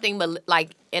saying acronym is. something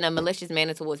like in a malicious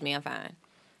manner towards me, I'm fine.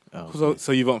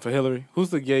 So you voting for Hillary?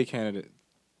 Who's the gay candidate?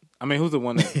 I mean, who's the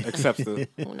one that accepts the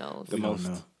Who knows? the most?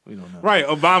 We don't know. Right,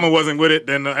 Obama wasn't with it.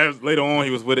 Then later on,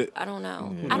 he was with it. I don't know.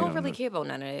 Yeah, I we don't don't really know. care about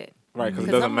none of that. Right, because it Because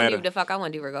doesn't I'm gonna do matter. what the fuck I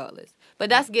want to do regardless. But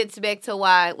that gets back to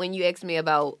why when you asked me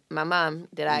about my mom,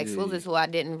 did I expose this? Well, I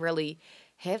didn't really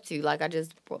have to. Like I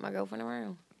just brought my girlfriend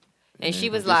around, and she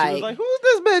was like, "Who's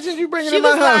this bitch? And you bringing she in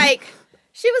my was house?"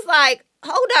 she was like,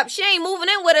 hold up, she ain't moving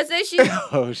in with us, is she?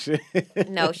 Oh shit.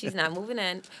 No, she's not moving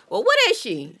in. Well, what is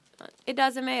she? It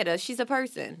doesn't matter. She's a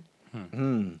person.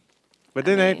 But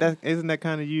then isn't that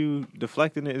kind of you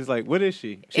deflecting it? It's like, what is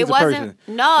she? She's it a wasn't.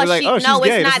 person. No, it's like, it's not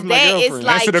that. It's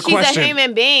like she's question. a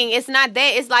human being. It's not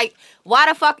that. It's like, why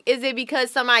the fuck is it because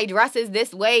somebody dresses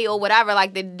this way or whatever?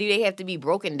 Like, do they have to be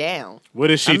broken down? What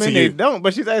is she to you? They don't.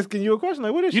 But she's asking you a question.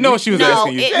 Like, what is she? You know what she was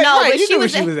asking you?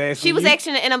 But she was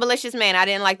asking in a malicious manner. I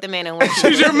didn't like the manner.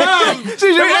 She's your mom.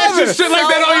 She's your mother. Shit like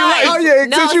that all your life. Oh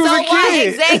yeah, since she was a kid.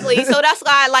 Exactly. So that's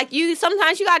why, like, you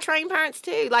sometimes you gotta train parents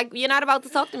too. Like, you're not about to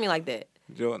talk to me like that.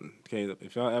 Jordan, Caleb,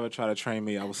 if y'all ever try to train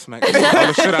me, I will smack all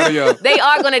the shit out of y'all. They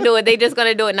are going to do it. They just going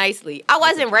to do it nicely. I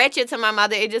wasn't ratchet to my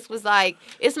mother. It just was like,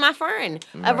 it's my friend.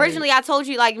 Right. Originally, I told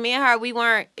you, like, me and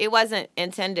her, it wasn't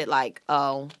intended like,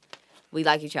 oh, we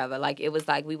like each other. Like, it was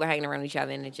like we were hanging around each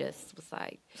other and it just was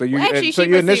like. So you,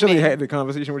 you initially had the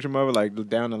conversation with your mother, like,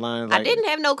 down the line? Like, I didn't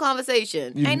have no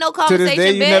conversation. Ain't no conversation, to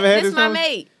this day, you never had this my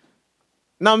mate.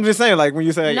 No, I'm just saying, like, when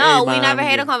you say, no, hey, we never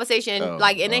had a conversation.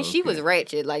 And then she was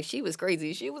ratchet. Like, she was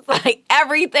crazy. She was like,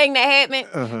 everything that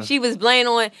happened, she was blaming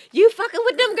on, you fucking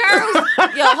with them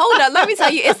girls? Yo, hold up. Let me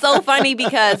tell you, it's so funny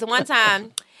because one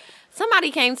time,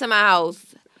 somebody came to my house,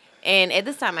 and at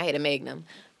this time, I had a Magnum,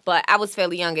 but I was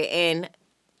fairly younger, and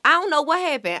I don't know what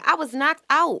happened. I was knocked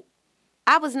out.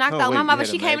 My mother,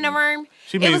 she came in the room.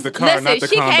 She means the car, not the condom.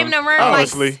 She came in the room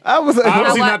obviously.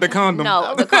 Obviously not the condom.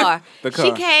 No, the car. The car.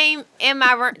 She came in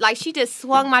my room, like, she just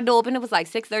swung my door open. It was like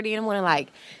 6:30 in the morning, like,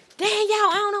 damn, y'all,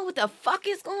 I don't know what the fuck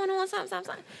is going on, something.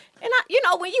 And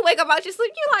when you wake up out your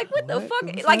sleep, you're like, what the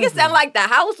fuck? Like, it sounded like the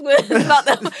house was about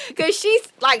to, because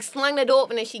she's, like, slung the door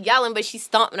open and she yelling, but she's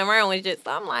stomping around and just,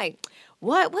 so I'm like,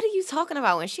 what are you talking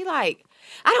about? And she like,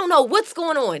 I don't know what's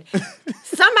going on.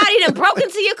 Somebody done broke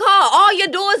into your car. All your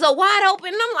doors are wide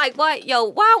open. And I'm like, what? Yo,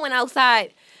 why I went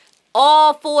outside?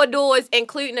 All 4 doors,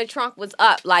 including the trunk, was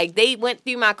up. Like, they went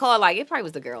through my car. Like, it probably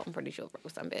was the girl. I'm pretty sure it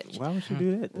was some bitch. Why would you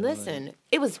do that? Listen,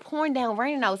 it was pouring down,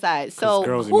 raining outside.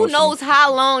 So who knows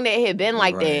how long that had been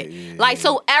like that. Yeah, like,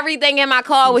 so everything in my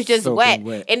car was just wet.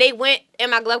 And they went in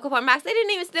my glove compartment. They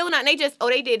didn't even steal nothing. They just,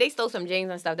 they did. They stole some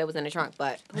jeans and stuff that was in the trunk.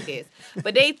 But who cares?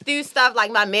 But they threw stuff,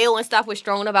 like my mail and stuff was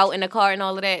strewn about in the car and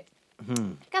all of that.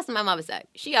 That's what my mother said.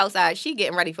 She outside. She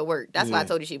getting ready for work. That's why I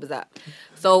told you she was up.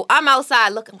 So I'm outside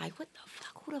looking like, what the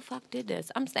fuck? Who the fuck did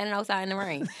this? I'm standing outside in the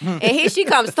rain. And here she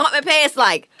comes stomping past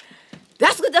like,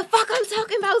 that's what the fuck I'm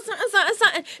talking about.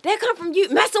 Something. They come from you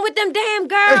messing with them damn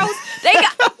girls. They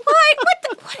got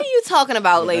what are you talking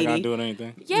about, lady? Not doing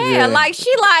anything. Yeah, like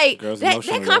she like they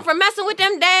come from messing with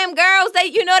them damn girls. They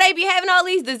they be having all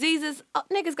these diseases. Oh,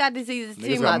 niggas got diseases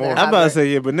too, mother. I'm about to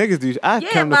say but niggas do. I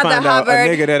come to find out a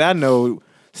nigga that I know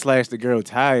slash the girl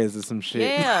tires or some shit.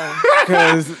 Yeah.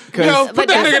 Cause put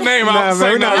that nigga name out.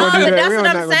 But that's what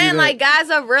I'm saying. Like, guys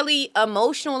are really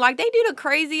emotional. Like, they do the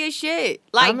craziest shit.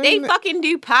 Like, they fucking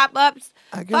do pop-ups.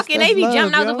 Fucking, they be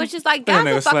jumping out the bushes. Like, guys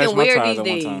are fucking weird these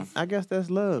days. I guess that's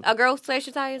love. A girl slash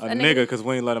your tires? A nigga, because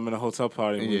we ain't let him in a hotel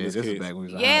party when we was kids.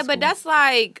 Yeah, but that's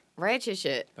like ratchet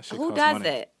shit. Who does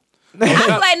that? I'm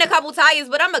flattening a couple tires,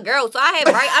 but I'm a girl, so I'm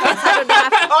entitled to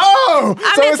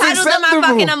my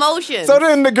fucking emotions. So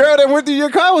then the girl that went through your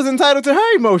car was entitled to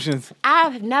her emotions.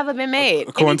 I've never been mad.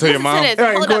 According to your mom. Hold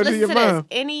up, listen to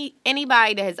this.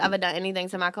 Anybody that has ever done anything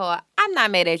to my car, I'm not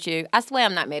mad at you. I swear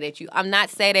I'm not mad at you. I'm not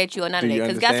sad at you or none of that.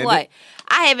 Because guess what?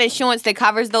 I have insurance that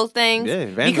covers those things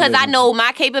because I know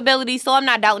my capabilities, so I'm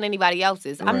not doubting anybody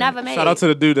else's. I'm never mad. Shout out to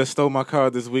the dude that stole my car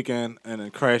this weekend and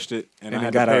then crashed it, and I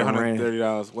had to pay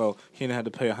 $130. Well, he had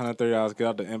to pay $130, get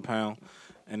out the impound,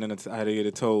 and then I had to get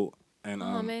it towed. And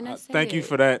thank you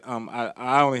for that.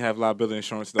 I only have liability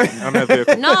insurance though. I'm not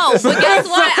vehicle. No, but guess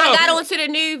what? I got onto the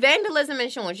new vandalism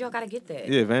insurance. Y'all gotta get that.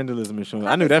 Yeah, vandalism insurance.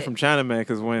 I knew that from China, man,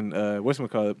 because when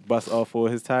whatchamacallit bust all 4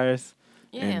 of his tires,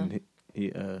 and they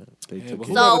took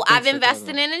it. So I've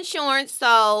invested in insurance.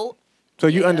 So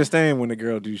you understand when a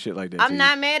girl do shit like that? I'm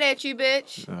not mad at you,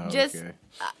 bitch. Oh, just. Okay.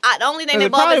 The only thing that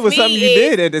bothers me was something you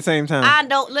did at the same time. I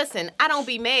don't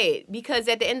be mad because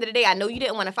at the end of the day, I know you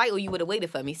didn't want to fight or you would have waited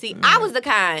for me. See, I was the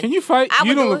kind. Can you fight?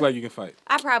 You don't look like you can fight.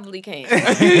 I probably can.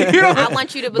 I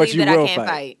want you to believe that I can't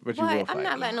fight. But you will fight. I'm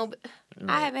not letting no.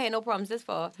 I haven't had no problems this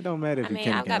far. It don't matter if you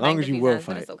can. As long as you will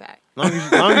fight. It's okay.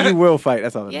 As long as you will fight,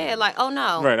 that's all it matters. Yeah, like, oh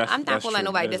no. Right, I'm not gonna let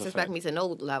nobody disrespect me to no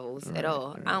levels at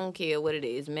all. I don't care what it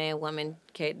is. Man, woman,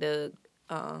 cat, dog.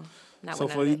 So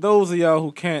for those of y'all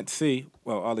who can't see,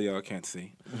 well, all of y'all can't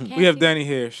see. We have Danny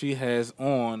here. She has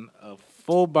on a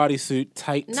full bodysuit,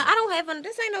 tight. No, I don't have one.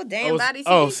 This ain't no damn bodysuit.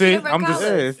 Oh, see, I'm just.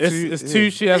 It's two.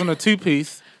 She has on a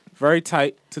 2-piece. very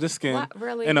tight to the skin. What?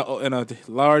 Really? In a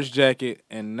large jacket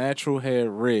and natural hair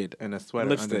red. And a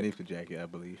sweater Lipstick. underneath the jacket, I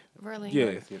believe. Really? Yeah.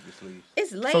 Like, skip the sleeves.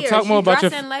 It's layers. talk more about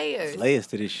your in layers. Layers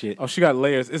to this shit. Oh, she got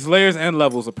layers. It's layers and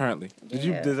levels apparently. Did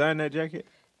you design that jacket?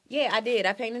 Yeah, I did.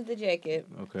 I painted the jacket.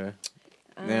 Okay.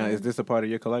 Now, is this a part of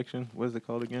your collection? What is it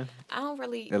called again? I don't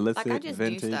really Illicit, like. I just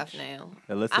vintage, do stuff now.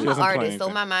 Illicit. I'm She an doesn't play artist, so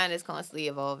anything. my mind is constantly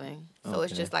evolving. So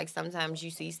it's Okay. just like sometimes you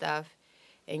see stuff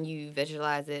and you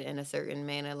visualize it in a certain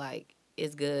manner, like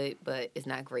it's good, but it's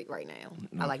not great right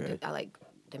now. Okay. I like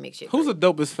to make shit. Who's the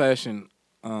great. dopest fashion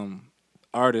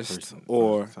artist Person,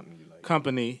 or something you like.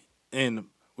 company in?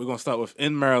 We're gonna start with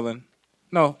in Maryland.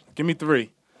 No, give me 3,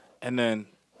 and then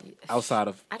outside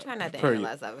of. I try not to Period.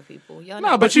 analyze other people. Y'all No,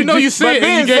 know. but you know you see it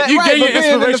and you get your being in the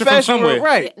inspiration from fashion world, somewhere.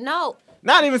 right? No,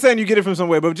 Not even saying you get it from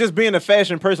somewhere, but just being a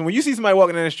fashion person. When you see somebody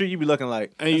walking down the street, you be looking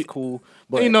like, And that's you- cool.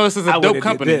 And you know this is I a would've dope did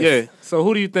company. this. Yeah. So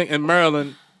who do you think in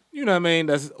Maryland? You know what I mean?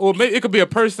 That's or maybe it could be a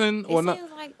person it or not.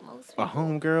 seems like most A people.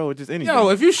 homegirl or just anything. Yo,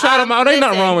 if you shout them out, ain't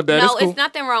nothing wrong with that. No, it's cool. it's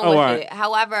nothing wrong Oh, with alright. it.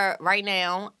 However, right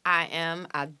now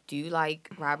I do like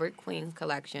Robert Queen's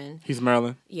collection. He's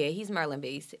Maryland. Yeah, he's Maryland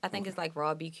based. I think it's like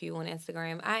Raw BQ on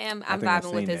Instagram. I'm think I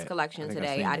vibing with seen his that. collection I think I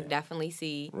today. seen I that. definitely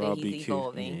see Raw that he's BQ.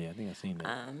 evolving. Yeah, I think I seen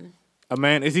that. A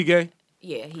man? Is he gay?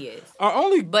 Yeah, he is.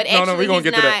 Only. But no, actually, we're gonna he's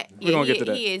get not. to that. We're Yeah, gonna get to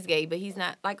that. He is gay, but he's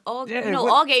not like all. Yeah, you know,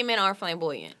 what- all gay men are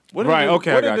flamboyant What Right,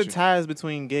 okay, I What got are the you. ties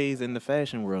between gays and the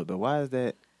fashion world, though? Why is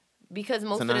that because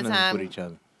most of the synonymous with time, each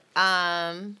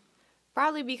other?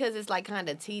 probably because it's like kind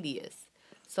of tedious.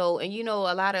 So, and you know,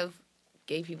 a lot of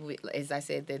gay people, as I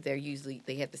said, that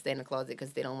they have to stay in the closet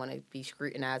because they don't want to be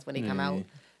scrutinized when they come out.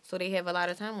 So they have a lot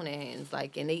of time on their hands,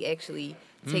 like, and they actually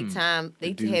take time.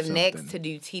 They do have necks something. to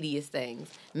do tedious things.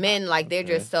 Men, like, they're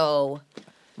just so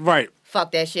Right.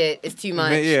 fuck that shit. It's too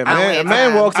much. Yeah, I don't man, a have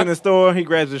man time. walks in the store, he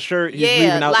grabs a shirt, he's leaving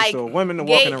out the store. Women are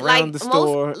walking gay- around the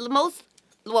store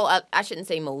Well, I shouldn't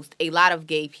say most. A lot of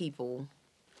gay people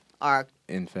are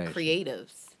in fashion.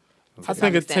 creatives. I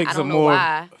think it takes I a don't know more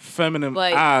why, feminine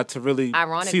but eye to really see the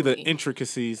ironically-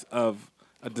 intricacies of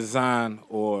a design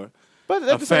or But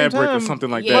a at the same fabric time, or something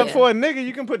like Yeah. But for a nigga,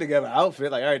 you can put together an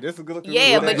outfit like, all right, this is good looking.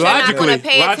 Yeah, good but looking. you're not logically, gonna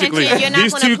pay attention. You're not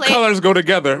these gonna two play- colors go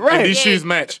together Right. and these Yeah, shoes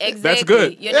match. Exactly. That's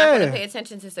good. You're not Yeah. gonna pay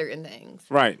attention to certain things.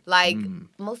 Right. Like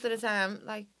most of the time,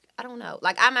 like I don't know.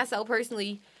 Like I myself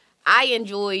personally, I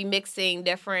enjoy mixing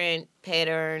different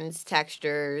patterns,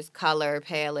 textures, color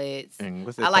palettes. And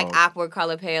what's I that like called? awkward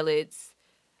color palettes.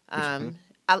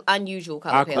 Unusual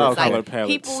color Awkward palettes. color Like palettes.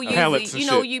 people usually, Palettes and you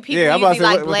know, shit. you people Yeah, I'm about to usually say,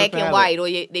 like what's a black and palette? white, or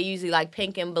they usually like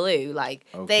pink and blue, like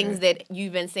Okay. things that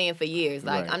you've been seeing for years.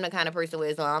 Like Right. I'm the kind of person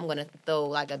where I'm gonna throw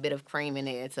like a bit of cream in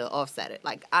there to offset it.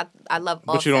 Like I love.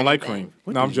 But you don't like offsetting cream.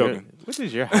 things. No, I'm joking. What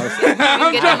is your house? Cream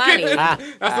get the money.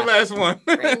 That's the last one.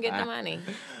 Cream get the money.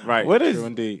 Right. What is- True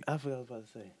indeed. I forgot what I was about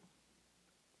to say.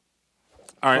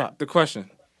 All right. Fuck. The question.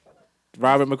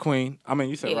 Robert McQueen. I mean,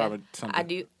 you said Yeah, Robert something. I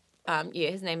do. Yeah,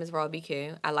 his name is Robbie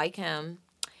Q. I like him.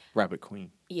 Robert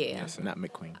Queen, Yeah. not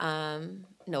McQueen.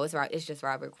 No, it's just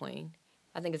Robert Queen.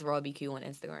 I think it's Robbie Q on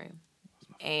Instagram.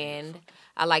 And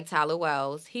I like Tyler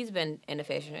Wells. He's been in the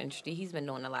fashion industry. He's been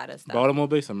doing a lot of stuff. Baltimore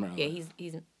based or Maryland? Yeah,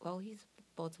 he's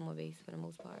Baltimore based for the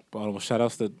most part. Baltimore. Shout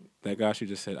outs to that guy she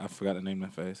just said. I forgot the name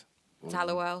of that face.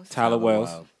 Tyler Wells. Tyler Wells.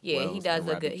 Yeah, Wells he does and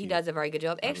a Robbie good. He Q. does a very good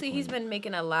job. Actually, he's Queen. been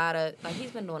making a lot of he's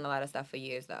been doing a lot of stuff for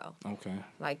years though. Okay.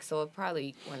 Like so,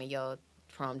 probably one of y'all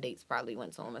prom dates probably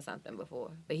went to him or something before.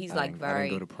 But he's I like didn't very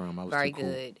go to prom. I was very too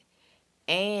cool. good.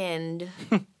 And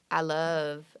I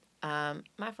love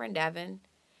my friend Devin.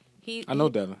 I know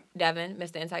Devin. Devin,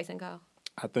 Mr. Enticing Co.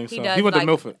 I think He so. does He went to like-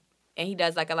 Milford. And he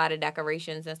does like a lot of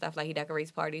decorations and stuff. Like he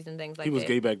decorates parties and things like He was that.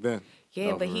 gay back then. Yeah,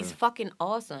 Oh, but for he's real? fucking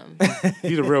awesome.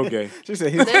 He's a real gay. She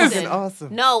said he's Listen,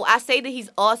 awesome. No, I say that he's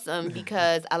awesome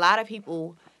because a lot of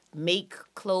people make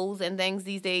clothes and things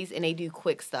these days and they do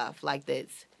quick stuff like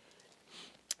that's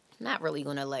not really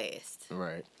gonna last.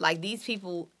 Right. Like these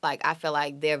people, like I feel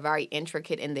like they're very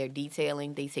intricate in their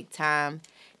detailing. They take time.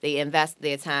 They invest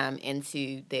their time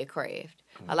into their craft.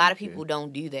 A lot of Okay. people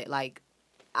don't do that. Like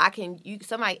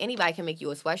anybody can make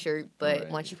you a sweatshirt, but Right.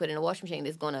 once you put it in a washing machine,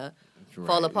 it's gonna Right,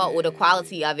 fall apart. yeah, Or the yeah,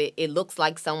 quality of it, it looks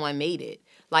like someone made it.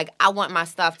 Like I want my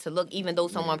stuff to look, even though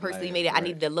someone Right, personally right, made it, I right.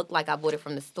 need it to look like I bought it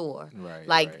from the store. Right,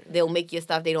 Like right. they'll make your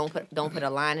stuff. They don't put a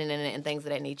lining in it and things of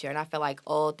that nature. And I feel like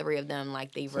all three of them,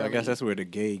 like they So really. I guess that's where the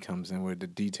gay comes in, with the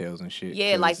details and shit.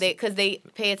 Yeah, like 'cause- because they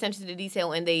pay attention to the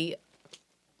detail and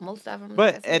most of them.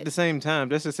 But at the same time,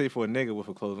 let's just say for a nigga with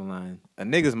a clothing line, a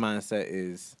nigga's mindset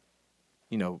is,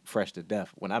 fresh to death.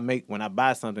 When I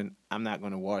buy something, I'm not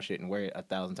gonna wash it and wear it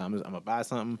 1,000 times. I'm gonna buy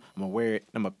something, I'm gonna wear it,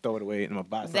 I'm gonna throw it away, and I'm gonna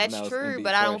buy something else. That's and true, be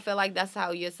but I don't fresh. feel like that's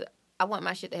how I want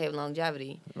my shit to have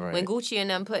longevity. Right. When Gucci and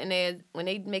them when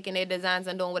they making their designs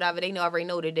and doing whatever, they already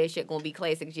know that their shit gonna be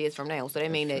classic years from now. So that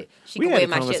mean that she We can had wear a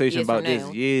my shit conversation years about from this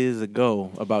now. years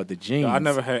ago about the jeans. I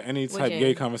never had any type jeans?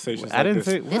 gay conversations. I didn't like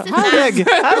this. say. This is How's that gay?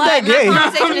 How's that gay? My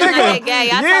conversation is not that gay.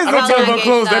 I Years talk I don't about talk not about gay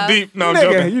clothes stuff. that deep. No, I'm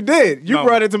Nigga, joking. you did. You No.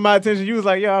 brought it to my attention. You was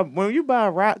like, yo, when you buy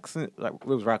rocks, like it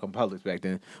was Rock and Publix back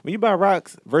then. When you buy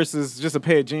rocks versus just a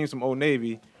pair of jeans from Old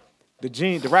Navy,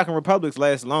 the Rock and Republics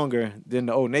last longer than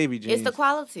the Old Navy jeans. It's the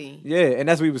quality. Yeah, and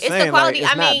that's what we was It's saying. the quality.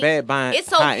 Like, it's I mean, not bad buying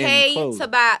it's high-end okay clothes. to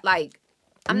buy like.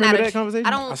 I'm Remember not that conversation? I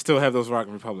I don't. still have those Rock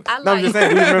and Republics. I No, I'm like. just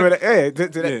saying. You remember that?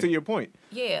 Yeah, Yeah. to your point.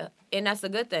 Yeah, and that's a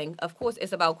good thing. Of course,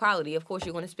 it's about quality. Of course,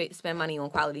 you're going to spend money on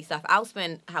quality stuff. I'll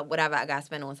spend whatever I got to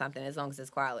spend on something as long as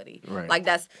it's quality. Right. Like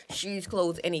that's shoes,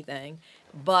 clothes, anything.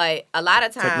 But a lot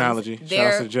of times, Technology.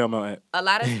 Shout out to Jelmo at.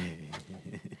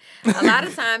 a lot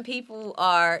of time people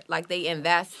are like they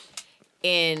invest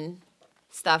in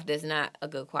stuff that's not a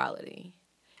good quality,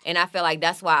 and I feel like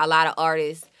that's why a lot of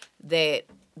artists that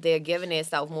they're giving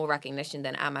themselves more recognition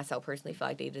than I myself personally feel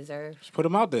like they deserve. Just put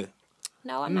them out there.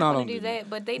 No, I'm No, not don't going to do do that.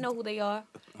 But they know who they are.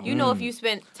 You know, if you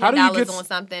spent How do you $10 get on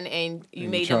something and you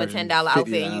And made you them a charge them $10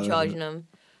 outfit and $50. you charging them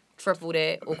triple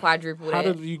that or quadruple How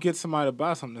that. do you get somebody to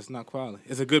buy something that's not quality?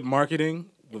 Is it good marketing?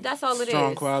 With That's all it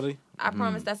strong is. quality. I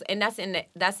promise that's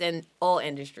in all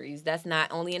industries. That's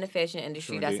not only in the fashion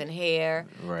industry. Sure That's indeed. in hair.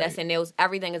 Right. That's in nails.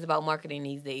 Everything is about marketing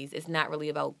these days. It's not really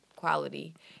about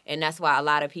quality, and that's why a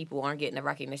lot of people aren't getting the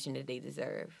recognition that they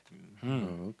deserve.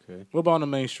 Oh, okay. What about on the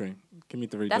mainstream? Give me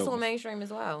three. That's dope on ones. mainstream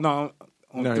as well. No,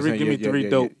 on No, he's three. saying Give me three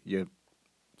dope your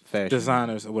fashion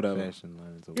designers or whatever. fashion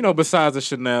lines. Or You know, besides the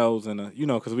Chanel's and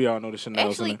because we all know the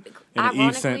Chanel's Actually, and the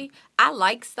Yves Saint. ironically, I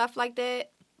like stuff like that,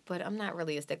 but I'm not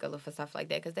really a stickler for stuff like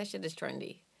that because that shit is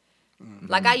trendy.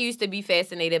 Like, I used to be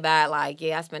fascinated by, like,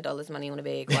 yeah, I spent all this money on a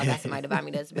bag, or I got somebody to buy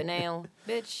me this. But now,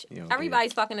 bitch, You don't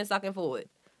everybody's fucking and sucking for it.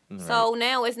 Right. So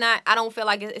now it's not, I don't feel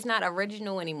like it's not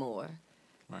original anymore.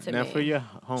 Right. To Now me. for your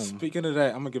home, Speaking of that,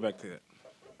 I'm gonna get back to that.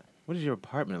 what is your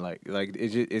apartment like? Like,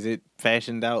 is it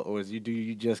fashioned out, or do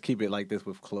you just keep it like this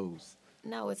with clothes?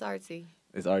 No, it's artsy.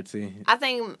 It's artsy. I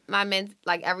think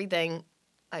like, everything,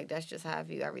 like, that's just how I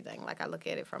view everything. Like, I look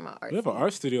at it from an We have an artsy.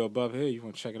 art studio above here. You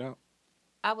want to check it out?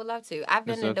 I would love to. I've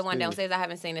been It's to the one upstairs. downstairs. I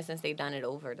haven't seen it since they've done it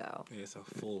over, though. Yeah, it's a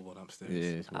full one upstairs. Yeah,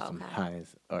 it's with some Okay.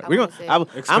 highs. All right. I We're wanna gonna. see. I'm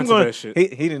Expensive gonna. as shit. He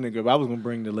didn't agree, but I was gonna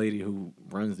bring the lady who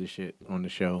runs the shit on the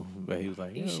show, but he was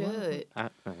like, You "Yeah, well, should. I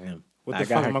am. What I the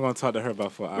got fuck her. am I gonna talk to her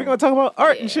about for an hour? We're gonna talk about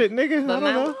art and Yeah. shit, nigga. But I don't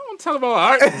my- know. I don't talk about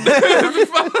art.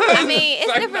 I mean,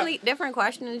 it's different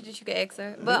questions that you can ask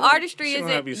her. But artistry She don't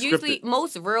have isn't to be usually scripted.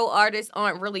 most real artists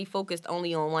aren't really focused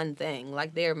only on one thing.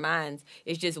 Like their minds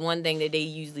is just one thing that they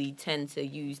usually tend to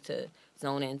use to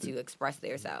zone in to express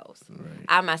themselves. Right.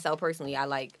 I myself personally,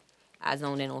 I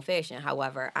zone in on fashion.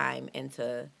 However, I'm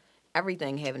into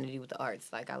everything having to do with the arts.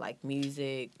 Like I like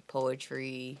music,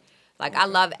 poetry. Like I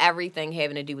love everything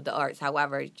having to do with the arts.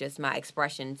 However, just my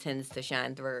expression tends to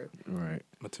shine through Right.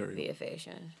 Material. via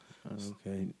fashion.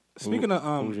 Okay. Speaking of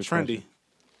what was your trendy, question?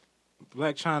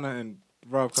 Black China and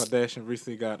Rob Kardashian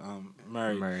recently got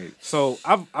married. Married. So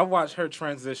I watched her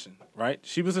transition. Right,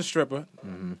 she was a stripper.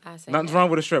 I say Nothing's that. wrong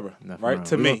with a stripper. Nothing right, wrong.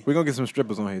 to me, We're gonna get some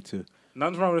strippers on here too.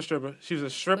 nothing's wrong with a stripper. She was a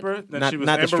stripper. Then Not she was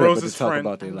not the Amber stripper Rose's to talk friend.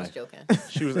 about their I'm life. just joking.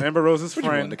 She was Amber Rose's What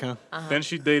you want friend. to count? Then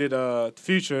she dated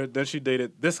Future. Then she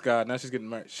dated this guy. Now she's getting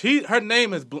married. Her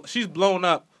name is she's blown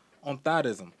up on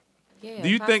thoughttism. Yeah, Do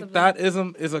you think possibly.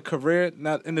 thougtism is a career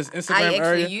not in this I Instagram actually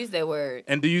area? use that word.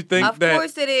 And do you think Of that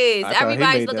course it is. I thought he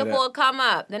Everybody's made looking that for a come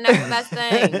up. The next best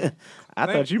thing. I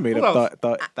Man, thought you made who up else?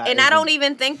 thought. And I don't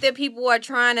even think that people are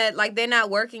trying to, like, they're not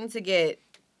working to get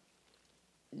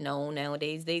known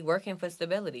nowadays. They working for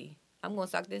stability. I'm going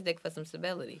to suck this dick for some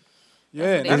stability.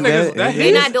 yeah, That's that what it nigga's is. that They're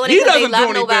he- not doing it he 'cause they doesn't love do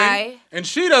anything, nobody. and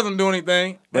she doesn't do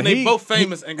anything, and they both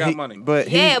famous and got money. But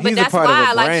Yeah, but he's that's a part why, of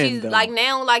a like, brand, she's, though. like,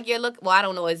 now, like, you're looking, well, I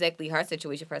don't know exactly her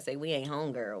situation per se. We ain't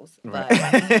homegirls. But,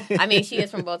 I mean, she is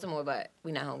from Baltimore, but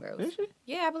we not homegirls. Is she?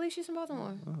 Yeah, I believe she's from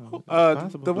Baltimore.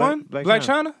 Possible. The Black- one Black Black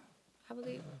China. China. I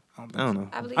believe. I don't know.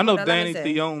 I believe. I know what Alana Danny said.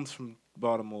 Theon's from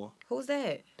Baltimore. Who's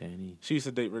that? Danny. She used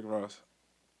to date Rick Ross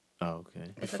It's Oh, okay.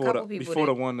 a before couple people before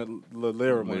the that- one the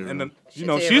Lyra one, and then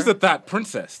Shatira. she's the thought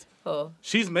princess. Who?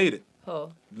 She's made it. Who?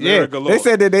 Yeah, galore. they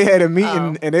said that they had a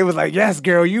meeting and they was like, "Yes,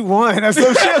 girl, you won," or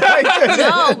some shit like that.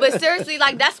 No, but seriously,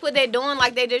 like that's what they're doing.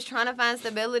 Like they just trying to find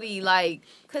stability. Like,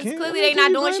 cause clearly they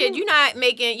not doing shit.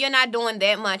 You're not doing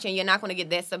that much, and you're not gonna get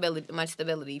that much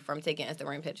stability from taking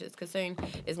Instagram pictures. Cause soon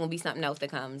it's gonna be something else that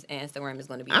comes, and Instagram is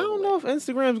gonna be. I don't know if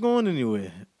Instagram's going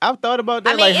anywhere. I've thought about that.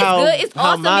 I mean, like it's how, good. It's how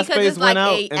awesome MySpace because it's like went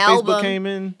out a and album. Facebook came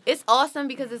in. It's awesome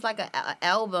because it's like a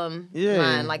album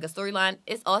line, like a storyline.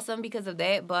 It's awesome because of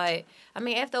that, but I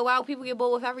mean, after a while, people get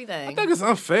bored with everything. I think it's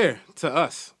unfair to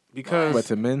us because But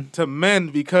to men? To men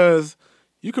because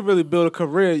you could really build a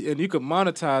career and you could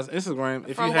monetize Instagram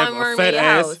if From you have one room a fat in your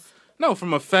ass. house. No,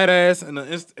 from a fat ass and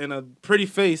a pretty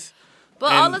face.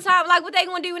 But all the time, like, what they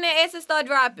gonna do when their asses start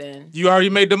dropping? You already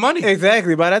made the money.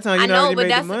 Exactly. By that time, you already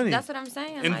made the money. That's what I'm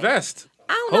saying. Invest. Like,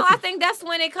 I don't know. I think that's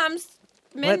when it comes.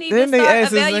 Men But need to then they start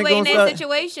asses ain't evaluating gonna their start-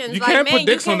 situations. You like, can't man, put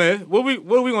dicks you on there. What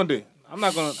are we gonna do? I'm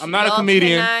not a Y'all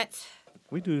comedian. cannot-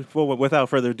 We do without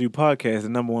further ado podcast, the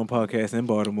 #1 podcast in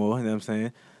Baltimore. You know what I'm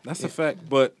saying? That's a fact,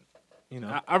 but You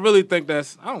know, I really think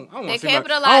that's I don't want They to seem like,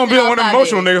 capitalizing I don't be one of them off of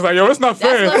emotional it. niggas like yo, it's not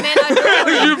fair. That's what men are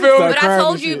doing. You feel me? But I crying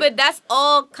told and you, shit. but that's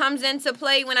all comes into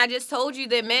play when I just told you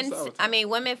that men, What's up? I mean,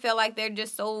 women feel like they're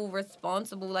just so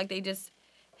responsible, like they just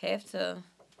have to,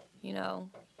 you know,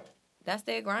 that's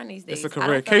their grind these days. It's a I don't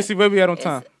career. feel Casey, where we at on it's-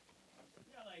 time?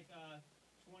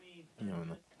 you don't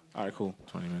know. All right, cool.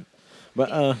 20 minutes. But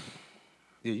yeah,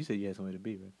 you said you had somewhere to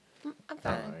be, right? I'm Oh,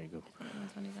 fine. there you go.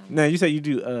 Now you said you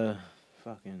do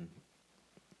fucking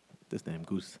this damn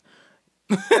goose.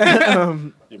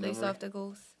 Lace off the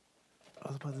goose. I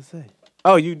was about to say.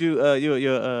 Oh, you do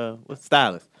you're what's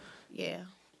stylist? Yeah.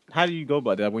 How do you go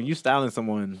about that? When you styling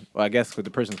someone, well, I guess when the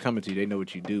person's coming to you, they know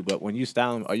what you do. But when you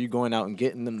style them, are you going out and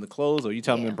getting them the clothes, or you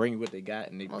telling them Yeah. to bring you what they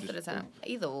got? And they Most just, of the time.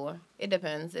 Either or. It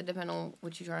depends. It depends on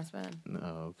what you're trying to spend.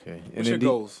 No, okay. What's your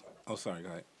goals? Oh, sorry, go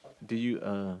ahead. Do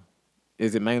you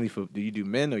is it mainly for? Do you do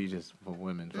men or you just for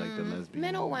women, like the lesbian?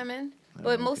 Men or women. Oh,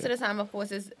 But most okay. of the time, of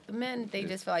course, it's men. They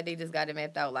just feel like they just got it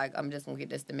mapped out. Like, I'm just going to get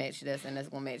this to match this, and that's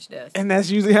going to match this. And that's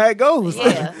usually how it goes.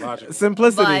 Yeah. Logical.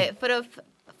 Simplicity. But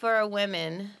for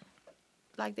women,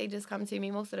 like they just come to me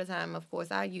most of the time. Of course,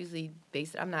 I usually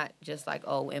base it. I'm not just like,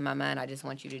 oh, in my mind, I just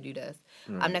want you to do this.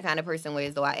 I'm the kind of person where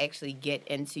as though I actually get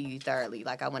into you thoroughly.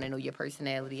 Like I want to know your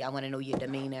personality. I want to know your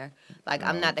demeanor. Like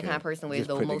I'm not the kind of person where as Just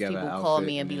though put most together people an call outfit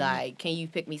me and be and- like, can you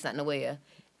pick me something to wear?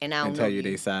 And I don't And know tell you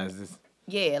their sizes.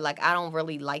 Yeah, like I don't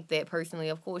really like that personally.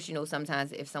 Of course, you know,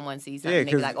 sometimes if someone sees something, Yeah, they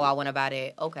be 'cause- like, "Oh, I want to buy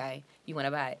that." Okay, you want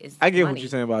to buy it? It's I get money. what you're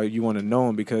saying about you want to know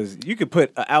them because you could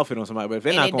put an outfit on somebody, but if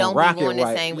they're And not it going to don't be rock going it the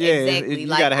right, same- yeah, exactly. you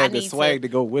Like, gotta I have the need swag to-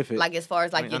 to go with it. Like as far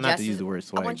as like I mean, your not to dresses, use the word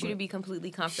swag, I want you to but- be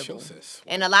completely comfortable. Sure, sis.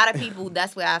 And a lot of people,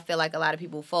 that's where I feel like a lot of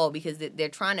people fall because they're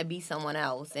trying to be someone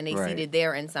else and they see Right. that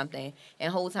they're in something.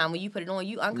 And whole time when you put it on,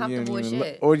 you uncomfortable as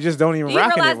shit. Or just don't even Do you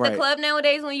rock realize it right. the club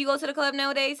nowadays? When you go to the club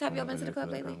nowadays, have y'all I been to the club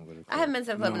lately? I don't go to the I haven't been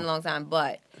to the club in a long time,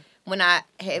 but when I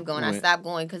have gone, I Went. stopped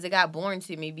going because it got boring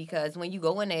to me. Because when you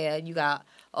go in there, you got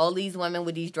all these women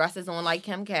with these dresses on like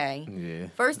Kim K. Yeah.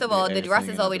 First of Yeah, all, the everything dress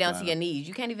is all the way out the down to your bottom. knees.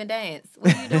 You can't even dance.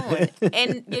 What are you doing?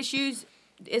 And your shoes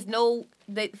is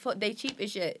they cheap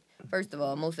as shit. First of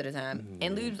all, most of the time,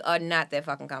 and lubes are not that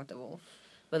fucking comfortable.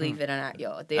 Believe it or not,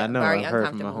 y'all, they're I know. very I heard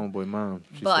from my uncomfortable. homeboy mom.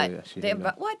 She But said she they're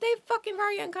didn't know. they fucking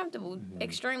very uncomfortable,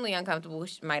 extremely uncomfortable.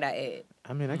 Might I add?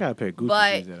 I mean, I got a pair of Gucci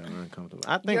But shoes that are uncomfortable.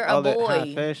 I think you're a all that high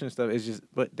boy. fashion stuff is just,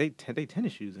 but they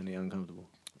tennis shoes and they're uncomfortable.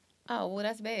 Oh well,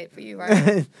 that's bad for you,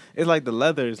 right? It's like the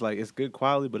leather is like it's good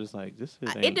quality, but it's like this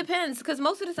shit It ain't. depends, because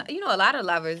most of the time, you know, a lot of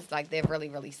lovers like they're really,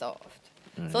 really soft.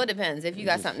 So it depends. If you It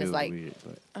got just something that's feels like, weird,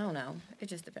 but- I don't know, it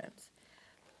just depends.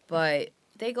 But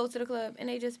they go to the club and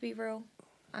they just be real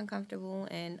uncomfortable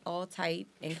and all tight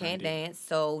and can't dance.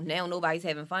 So now nobody's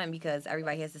having fun because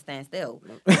everybody has to stand still.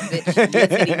 Bitch, your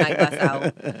titty might bust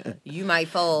out. You might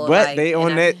fall. But like, they and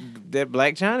on I- that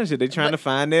Black China shit. They trying But- to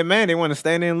find their man. They want to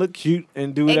stand there and look cute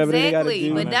and do whatever they got to Exactly,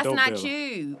 do. but that's Dope not dealer.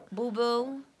 you, boo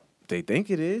boo. They think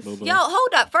it is. Boo-boo. Yo,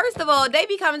 hold up. First of all, they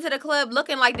be coming to the club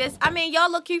looking like this. I mean,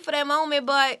 y'all look cute for that moment,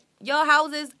 but your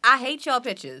houses, I hate y'all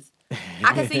pictures.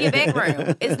 I can see your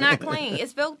background. It's not clean.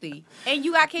 It's filthy. And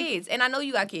you got kids. And I know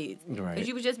you got kids. Right. Because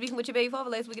you was just speaking with your baby father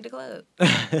last week at the club.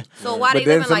 So why But they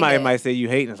then living somebody like that? might say you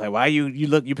hating. It's like, why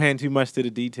you paying too much to the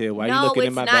detail? Why you No, looking it's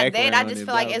in my not background? that. I just and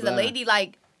feel like blah, as blah. a lady,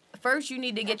 like, first you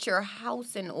need to get your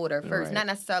house in order first. Right. Not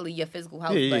necessarily your physical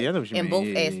house, Yeah, but I know what you in mean. both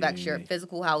Yeah, yeah, aspects, yeah, your yeah.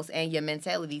 physical house and your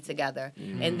mentality together.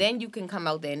 And then you can come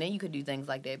out there and then you could do things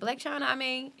like that. Black China, I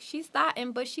mean, she's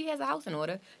starting, but she has a house in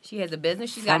order. She has a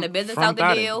business. She's gotten a business out the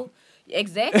starting. deal.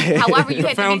 Exactly. However, you The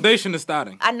have to be foundation is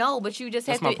starting. I know, but you just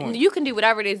have That's my to. point. You can do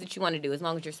whatever it is that you want to do as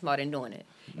long as you're smart in doing it.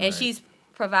 And she's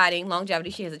providing longevity.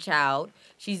 She has a child.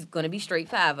 She's going to be straight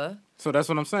forever. So that's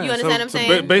what I'm saying. You understand what I'm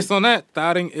saying? Based on that,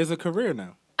 thotting is a career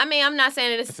now. I mean, I'm not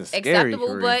saying that it's a scary acceptable,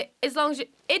 career. but as long as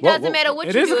it doesn't matter what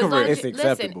it you is do, a as long career. as It's you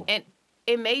acceptable. listen. And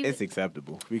it may It's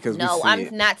acceptable because we no, see I'm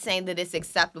it. not saying that it's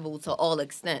acceptable to all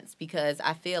extents because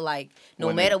I feel like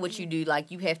no matter what you do,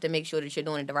 like you have to make sure that you're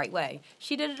doing it the right way.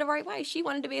 She did it the right way. She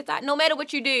wanted to be a thought. No matter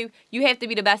what you do, you have to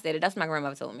be the best at it. That's what my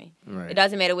grandmother told me. Right. It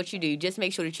doesn't matter what you do. Just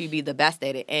make sure that you be the best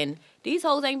at it. And these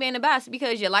hoes ain't being the best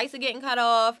because your lights are getting cut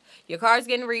off, your car's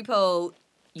getting repoed,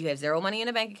 you have zero money in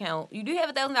the bank account. You do have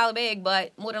 $1,000 bag,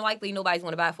 but more than likely nobody's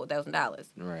going to buy it for $1,000.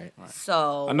 Right.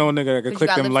 So I know a nigga that could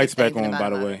click them lights back on, by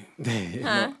the way.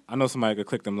 Huh? I know somebody could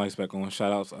click them lights back on.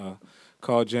 Shout outs.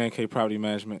 Call J&K Property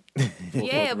Management.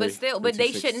 Yeah, but still, but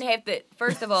they shouldn't have to.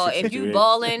 First of all, if you 638.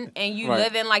 balling and you Right.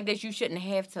 living like this, you shouldn't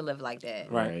have to live like that.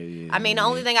 Right. I mean, the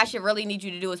only thing I should really need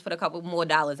you to do is put a couple more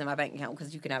dollars in my bank account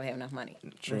because you can never have enough money.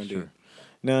 True indeed.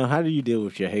 Now, how do you deal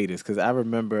with your haters? Because I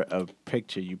remember a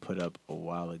picture you put up a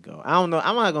while ago. I don't know.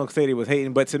 I'm not going to say they was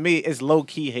hating, but to me, it's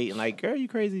low-key hating. Like, girl, you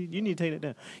crazy. You need to take it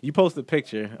down. You posted a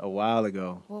picture a while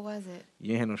ago. What was it?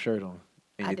 You ain't had no shirt on.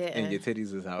 And I your, didn't. And your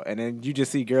titties was out. And then you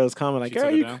just see girls comment like, She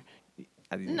girl, took it you...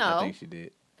 down? No. I think she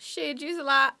did. Shit, you's a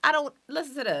lie. I don't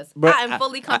listen to this. But I am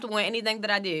fully comfortable in anything that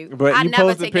I do. But I you never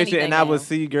post a take picture anything and I would down.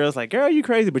 see girls like, girl, you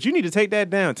crazy, but you need to take that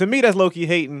down. To me, that's low-key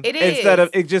hating. It Instead is.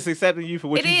 of it just accepting you for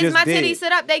what It you is. just My did. titties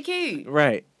sit up. They cute.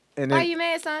 Right. And Why then, you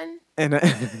mad, son? and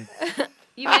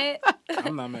You mad?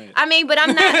 I'm not mad. I mean, but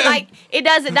I'm not like it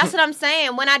doesn't. That's what I'm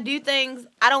saying. When I do things,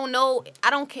 I don't know. I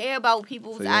don't care about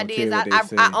people's So you don't ideas. care what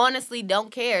they say. I honestly don't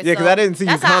care. yeah, because So I didn't see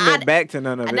you that's how comment back to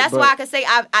none of it. That's but, why I can say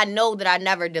I know that I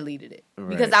never deleted it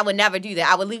because Right. I would never do that.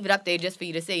 I would leave it up there just for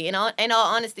you to see. In all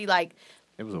honesty, like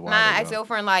it was a while my ago.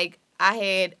 ex-girlfriend, like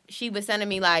she was sending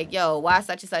me like, yo, why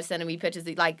such and such sending me pictures?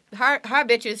 Like her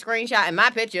bitches screenshotting my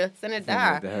picture, sending it to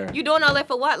her. You doing all that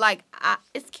for what? Like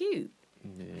it's cute.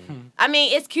 Yeah. I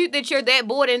mean, it's cute that you're that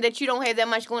bored and that you don't have that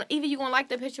much going. Either you gonna like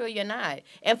the picture or you're not.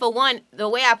 And for one, the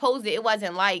way I posed it, it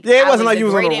wasn't like Yeah, it I wasn't was like you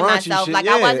was on a degrading raunchy myself. shit. Like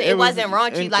Yeah, I wasn't. it It was wasn't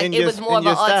raunchy. in- Like in it your- was more in of an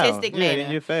your style. artistic Yeah, manner.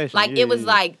 in your fashion. Like Yeah, it was yeah.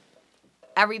 like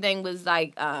everything was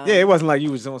like. Yeah, it wasn't like you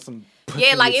was on some.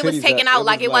 Yeah, like it was titties taken up. out,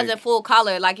 like it was wasn't full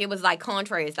color, like it was like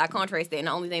contrast. I contrasted, and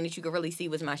the only thing that you could really see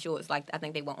was my shorts. Like I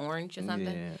think they were orange or something.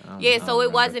 Yeah, Yeah, I so don't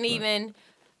it wasn't remember, even,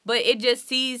 but it just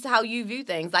sees how you view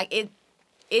things. Like it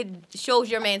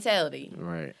shows your mentality,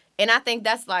 Right. and I think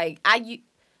that's like I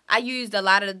used a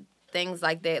lot of things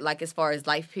like that, like as far as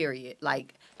life period.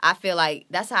 Like I feel like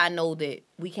that's how I know that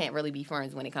we can't really be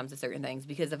friends when it comes to certain things.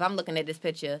 Because if I'm looking at this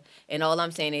picture and all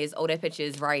I'm saying is, oh, that picture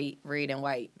is red and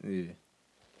white. Yeah.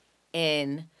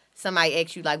 And somebody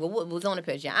asks you, like, well, what was on the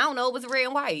picture? I don't know. It was red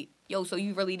and white. Yo, so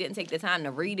you really didn't take the time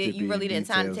to read it. To You be really didn't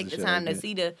take details the and shit time like to that.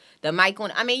 see the mic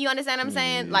on. I mean, you understand what I'm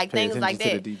saying? Yeah, Like, pay things like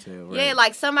attention that. to the detail, right. Yeah,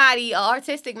 like somebody, an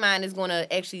artistic mind is going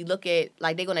to actually look at,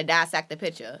 like, they're going to dissect the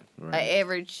picture. Right. An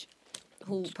average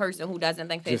person who doesn't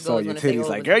think Just that saw goes your going to say, titties oh,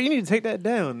 like, girl, you need to take that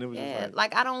down. It was yeah, just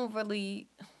like, I don't really.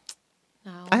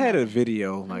 No, I had a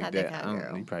video I'm like not that. that kind of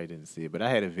girl. You probably didn't see it, but I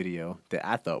had a video that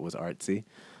I thought was artsy,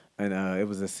 and it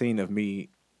was a scene of me.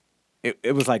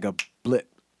 It was like a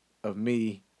blip of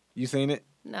me. You seen it?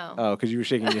 No. Oh, because you were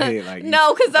shaking your head like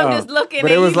No, because I'm just looking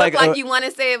but and it was you like look like a- you want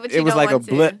to say it, but you it was don't like a want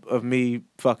to. blip of me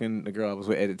fucking the girl I was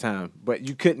with at the time, but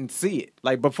you couldn't see it.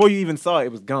 Like before you even saw it,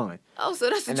 it was gone. Oh, so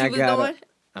that's what And you I was got doing?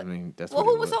 I mean, that's Well, what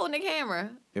who it was holding the camera?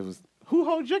 It was who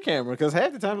holds your camera? Because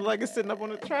half the time it's like it's sitting up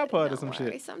on a tripod or Don't some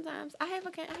worry, shit. sometimes I have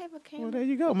a camera. Well, there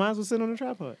you go. Might as well sit on the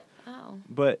tripod. Oh.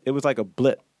 But it was like a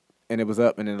blip, and it was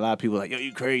up, and then a lot of people were like, yo,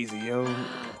 you crazy, yo.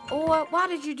 Or why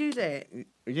did you do that?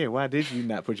 Yeah, why did you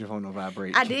not put your phone on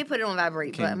vibrate? I did put it on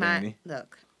vibrate, King but my Danny.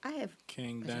 look, I have.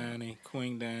 King Danny,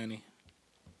 Queen Danny.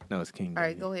 No, it's King. All right,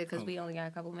 Danny. go ahead, because we only got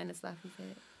a couple minutes left. He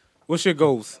said. What's your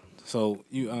goals? So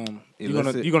you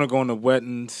Illicit. you gonna go into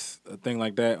weddings, a thing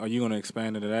like that? Are you gonna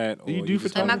expand into that? Do you or do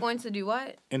just Am I gonna- going to do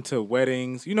what? into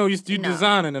weddings? You know, you No.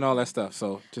 designing and all that stuff.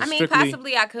 So just I mean, strictly,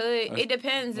 possibly I could. It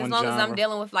depends. As one long as I'm genre.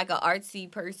 dealing with like an artsy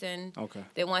person Okay.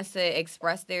 that wants to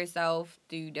express their self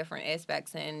through different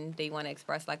aspects and they want to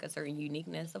express like a certain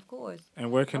uniqueness, of course.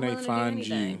 And where can I'm they willing to do find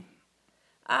you?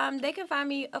 anything. They can find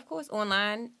me, of course,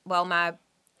 online. Well, my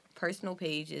personal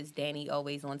page is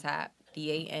DannyAlwaysOnTop.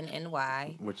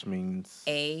 DANNY. Which means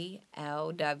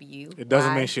ALW. It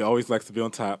doesn't mean she always likes to be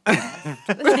on top.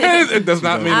 It does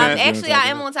not mean that. Actually, I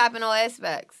am on top in all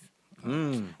aspects.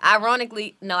 Mm.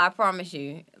 Ironically, no, I promise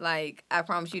you. Like, I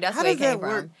promise you, that's How where it does came that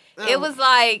work? from. It was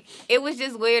like, it was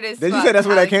just weird as Did you fuck say that's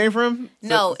where how- that came from?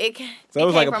 No, So it it came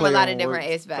was like a from play a lot on of different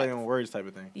words, aspects. play on words type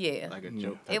of thing. Yeah. Like a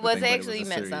joke. Type It of was thing, but actually a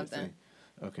meant serious something. thing.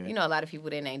 Okay. You know, a lot of people,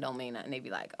 their name don't mean nothing. They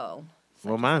be like, oh.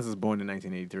 Well, mine was born in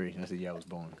 1983. I said, yeah, I was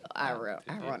born.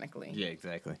 Ironically. Yeah,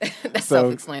 exactly. That's So-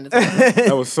 self-explanatory.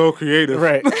 That was so creative.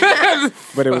 Right.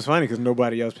 But it was funny because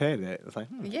nobody else had that. It's like,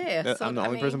 Yeah. I'm the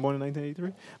only person born in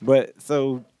 1983. But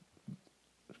so,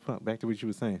 back to what you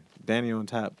were saying. Danny on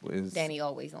top is Danny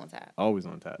always on top. always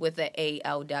on top. With the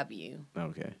ALW.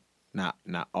 Okay. Not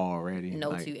already. No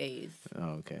like, 2 A's. Oh,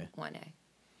 okay. 1 A.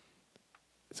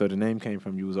 So the name came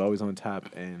from you was always on top,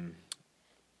 and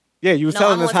yeah, you was No,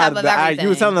 telling I'm us on how top of you were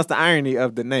everything. telling us the irony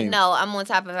of the name. No, I'm on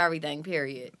top of everything,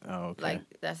 period. Oh, okay. Like,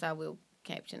 that's how we'll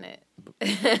caption it.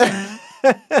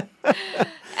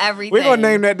 Everything. We're gonna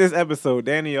name that this episode.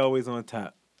 Danny always on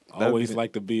top. Always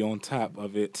like to be on top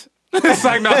of it. It's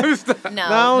like, no, stop.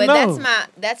 No, but no.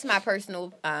 that's my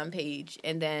personal page,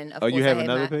 and then of course you have I have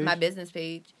another page? my business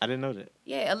page. I didn't know that.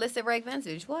 Yeah, illicit reg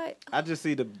vintage. What? I just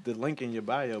see the link in your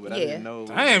bio, but I Yeah. didn't know.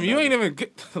 Damn, you ain't even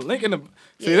get the link in the.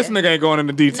 See, Yeah. this nigga ain't going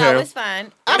into detail. No, it's fine.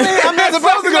 I mean, I'm not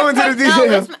supposed to go into the No,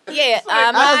 details.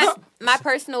 it's my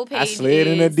personal page I slid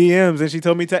in the is DMs and she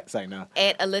told me text. Like, no.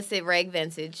 at illicit reg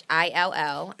vintage.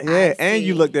 ILL. Yeah, and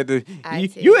you looked at the.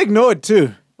 IT. You ignored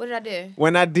too. What did I do?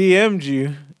 When I DM'd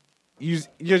you,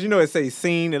 because you know it says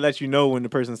seen, it lets you know when the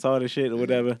person saw the shit or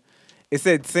whatever. It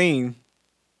said seen.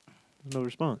 No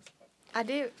response. I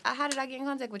did. How did I get in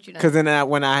contact with you? Because then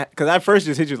because I first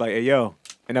just hit you like, hey yo,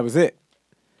 and that was it.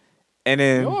 And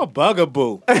then You're a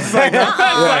bugaboo. It's like, no, it's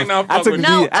like, no, I took the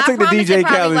No, I took the promise DJ it probably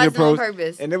Khaled wasn't on approach,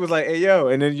 purpose. and it was like, hey yo,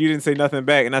 and then you didn't say nothing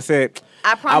back, and I said,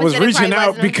 I I promise was that it reaching probably out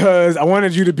wasn't on because I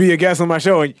wanted you to be a guest on my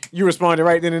show, and you responded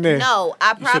right then and there. No,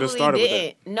 I should've probably started with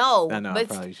didn't. No, I know, I but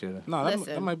probably should have. No, that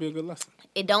Listen. might be a good lesson.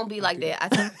 it don't be like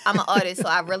that. I'm an artist, so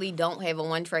I really don't have a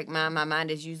one-track mind. My mind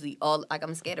is usually all like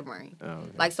I'm scatterbrained. Oh,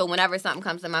 okay. Like, so whenever something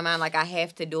comes to my mind, like I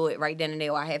have to do it right then and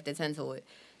there, or I have to tend to it.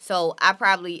 So I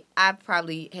probably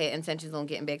had intentions on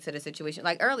getting back to the situation.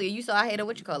 Like earlier, you saw I had I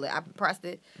pressed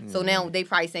it. So now they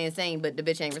probably saying same, but the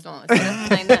bitch ain't responding. So that's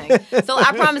the same thing. So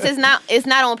I promise it's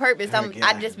not on purpose.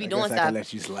 I just be doing I can stuff.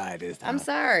 let you slide this time. I'm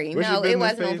sorry. What's No, your it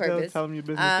business wasn't on page, though? purpose. Tell them your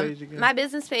business page again. My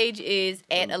business page is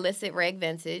at illicit reg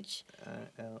vintage.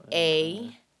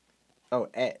 A Oh,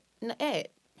 at. no, at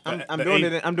I'm The doing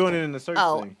eight. it. I'm doing it in the search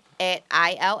oh thing. at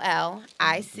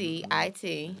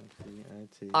ILLICITRAG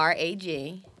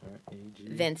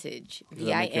vintage Does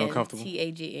that make you uncomfortable?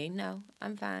 VINTAGE. No,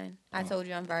 I'm fine. I told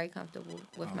you I'm very comfortable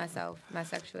with myself, my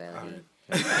sexuality.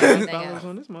 Follows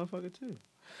on this motherfucker too.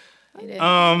 It is.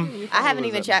 Um, I haven't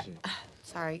even Follows up checked. and shit.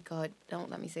 Sorry, God, don't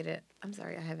let me say that. I'm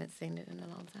sorry, I haven't seen it in a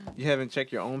long time. You haven't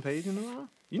checked your own page in a while?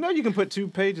 You know you can put 2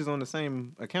 pages on the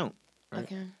same account. Right.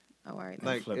 Okay. All right. Then.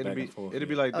 Like flip it'll back be and forth, it'll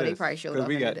be yeah. like Oh, this. they probably showed because off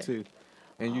we into got that. 2,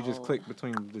 and you just Oh. click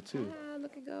between the 2.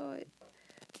 Look at God.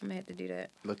 I'm gonna have to do that.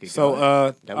 Look at so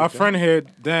God. That our was friend here,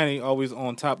 Danny, always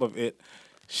on top of it.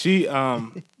 She I'm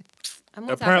on top of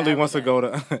apparently wants to everything. go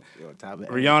to You're on top of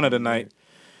Rihanna everything, tonight.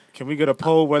 Can we get a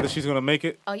poll whether she's gonna make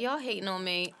it? Oh, y'all hating on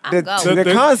me. I'm The- going.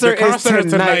 the concert is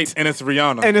tonight. and it's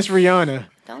Rihanna. And it's Rihanna.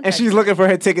 Don't And touch she's me. looking for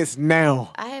her tickets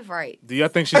now. I have rights. Do y'all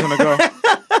think she's gonna go?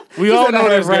 We all said I know have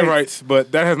there's gay rights. rights,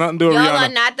 but that has nothing to do with Y'all Rihanna.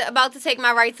 are not about to take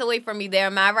my rights away from me. They're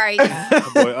my rights.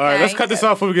 Boy, all right, let's Okay. cut this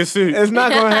off before we get sued. It's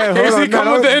not gonna happen. Hold Casey, on, no,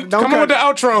 come with the- don't come cut with the it.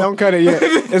 outro. Don't cut it yet.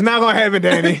 It's not gonna happen,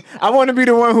 Danny. I want to be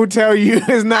the one who tell you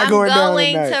it's not I'm going down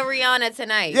going tonight. to Rihanna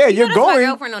tonight. Yeah, You you're know that's my going.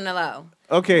 girlfriend on the low.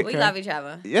 Okay, We love each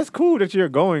other. it's cool that you're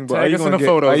going, but Tag are you us in gonna the get?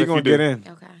 photos Are you if gonna you get do. in?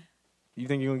 Okay. You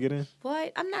think you're gonna get in?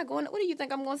 What? I'm not going. What do you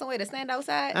think? I'm going somewhere to stand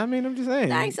outside? I mean, I'm just saying.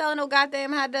 I ain't selling no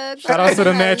goddamn hot dogs. Shout out to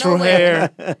the natural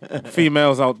Nowhere. hair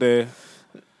females out there.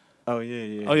 Oh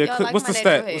yeah. Oh yeah, Y'all click- like what's my the natural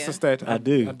stat? What's the hair? stat? I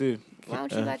do. I do. Why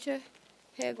don't you let your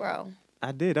hair grow?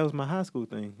 I did. That was my high school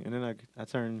thing, and then I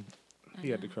turned He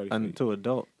had the credit. for you. into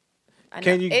adult. I know.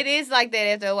 Can you- It is like that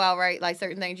after a while, right? Like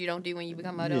certain things you don't do when you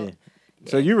become adult. Yeah.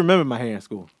 So you remember my hair in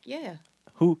school? Yeah.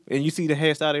 Who? And you see the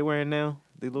hairstyle they wearing now?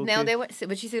 The little Now kids? they went.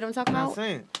 But you see what I'm talking I'm about?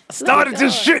 saying. I started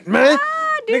this God. shit, man.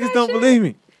 Do Niggas that don't shit. believe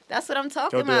me. That's what I'm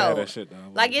talking Y'all do have about. that shit though.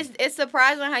 Like it's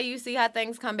surprising how you see how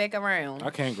things come back around. I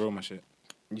can't grow my shit.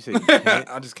 You say you can't?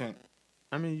 I just can't.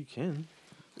 I mean, you can.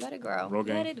 Let it grow. Rogaine.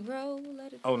 Let it grow.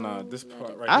 Let it. Oh grow, nah, this let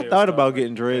part it- right I here. thought start about right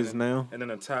getting dreads and now. And then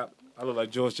the top, I look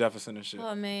like George Jefferson and shit.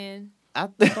 Oh man,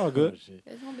 It's all good.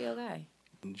 it's gonna be okay.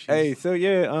 Hey, so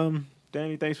yeah,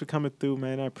 Danny, thanks for coming through,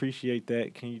 man. I appreciate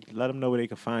that. Can you let them know where they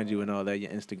can find you and all that,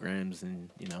 your Instagrams and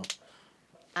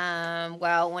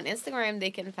Well, on Instagram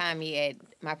they can find me at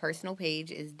my personal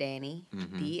page is Danny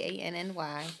Mhm.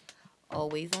 DANNY,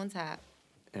 always on top.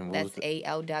 and what That's was the,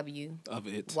 ALWYS Of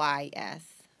it.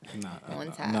 on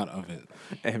Not, top. not of it.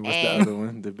 and what's and- the other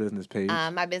one? The business page.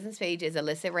 My business page is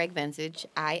illicit reg vintage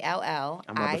ILL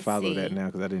I'm about to follow that now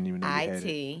because I didn't even know you had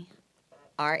it.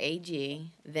 ITRAG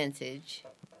vintage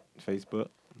Facebook?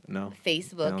 No.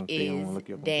 Facebook They don't wanna look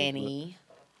you is up on Danny.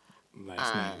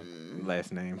 Last name.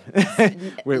 Last name.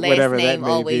 Whatever that name may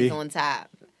always be. on top.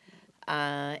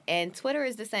 And Twitter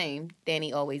is the same.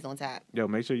 Danny always on top. Yo,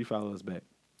 make sure you follow us back.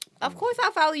 Of course, I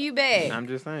follow you back. I'm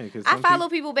just saying. Cause I follow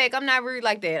people back. I'm not rude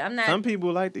like that. I'm not. Some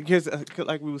people like because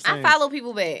like we were saying. I follow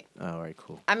people back. All right,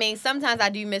 cool. I mean, sometimes I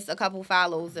do miss a couple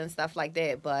follows and stuff like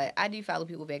that, but I do follow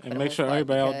people back. And for the make most sure part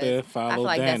everybody out there because follow I feel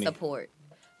like Danny. that's support.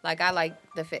 Like I like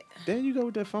the fact. There you go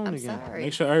with that phone I'm again. sorry.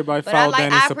 Make sure everybody But I follow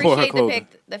Danny. I Support her appreciate clothing.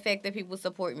 the fact that people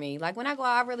support me. Like when I go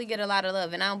out, I really get a lot of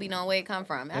love, and I don't be knowing where it come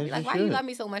from. I As be like, you why you should. love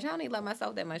me so much? I don't even love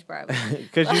myself that much, probably.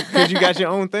 Because you got your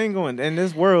own thing going. In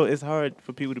this world, it's hard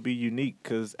for people to be unique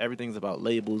because everything's about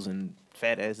labels and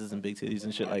fat asses and big titties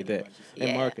and shit like that and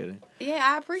Yeah. marketing. Yeah,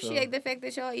 I appreciate the fact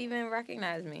that y'all even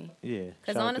recognize me. Yeah.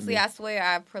 Because shout out to honestly, me. I swear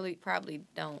I probably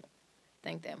don't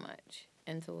think that much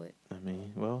into it. I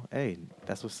mean, well, hey,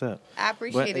 that's what's up. I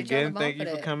appreciate But it. Y'all again, the thank bomb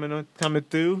you for that. coming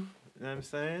through. You know what I'm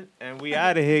saying? And we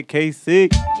out of here, K6.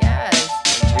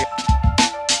 Yes.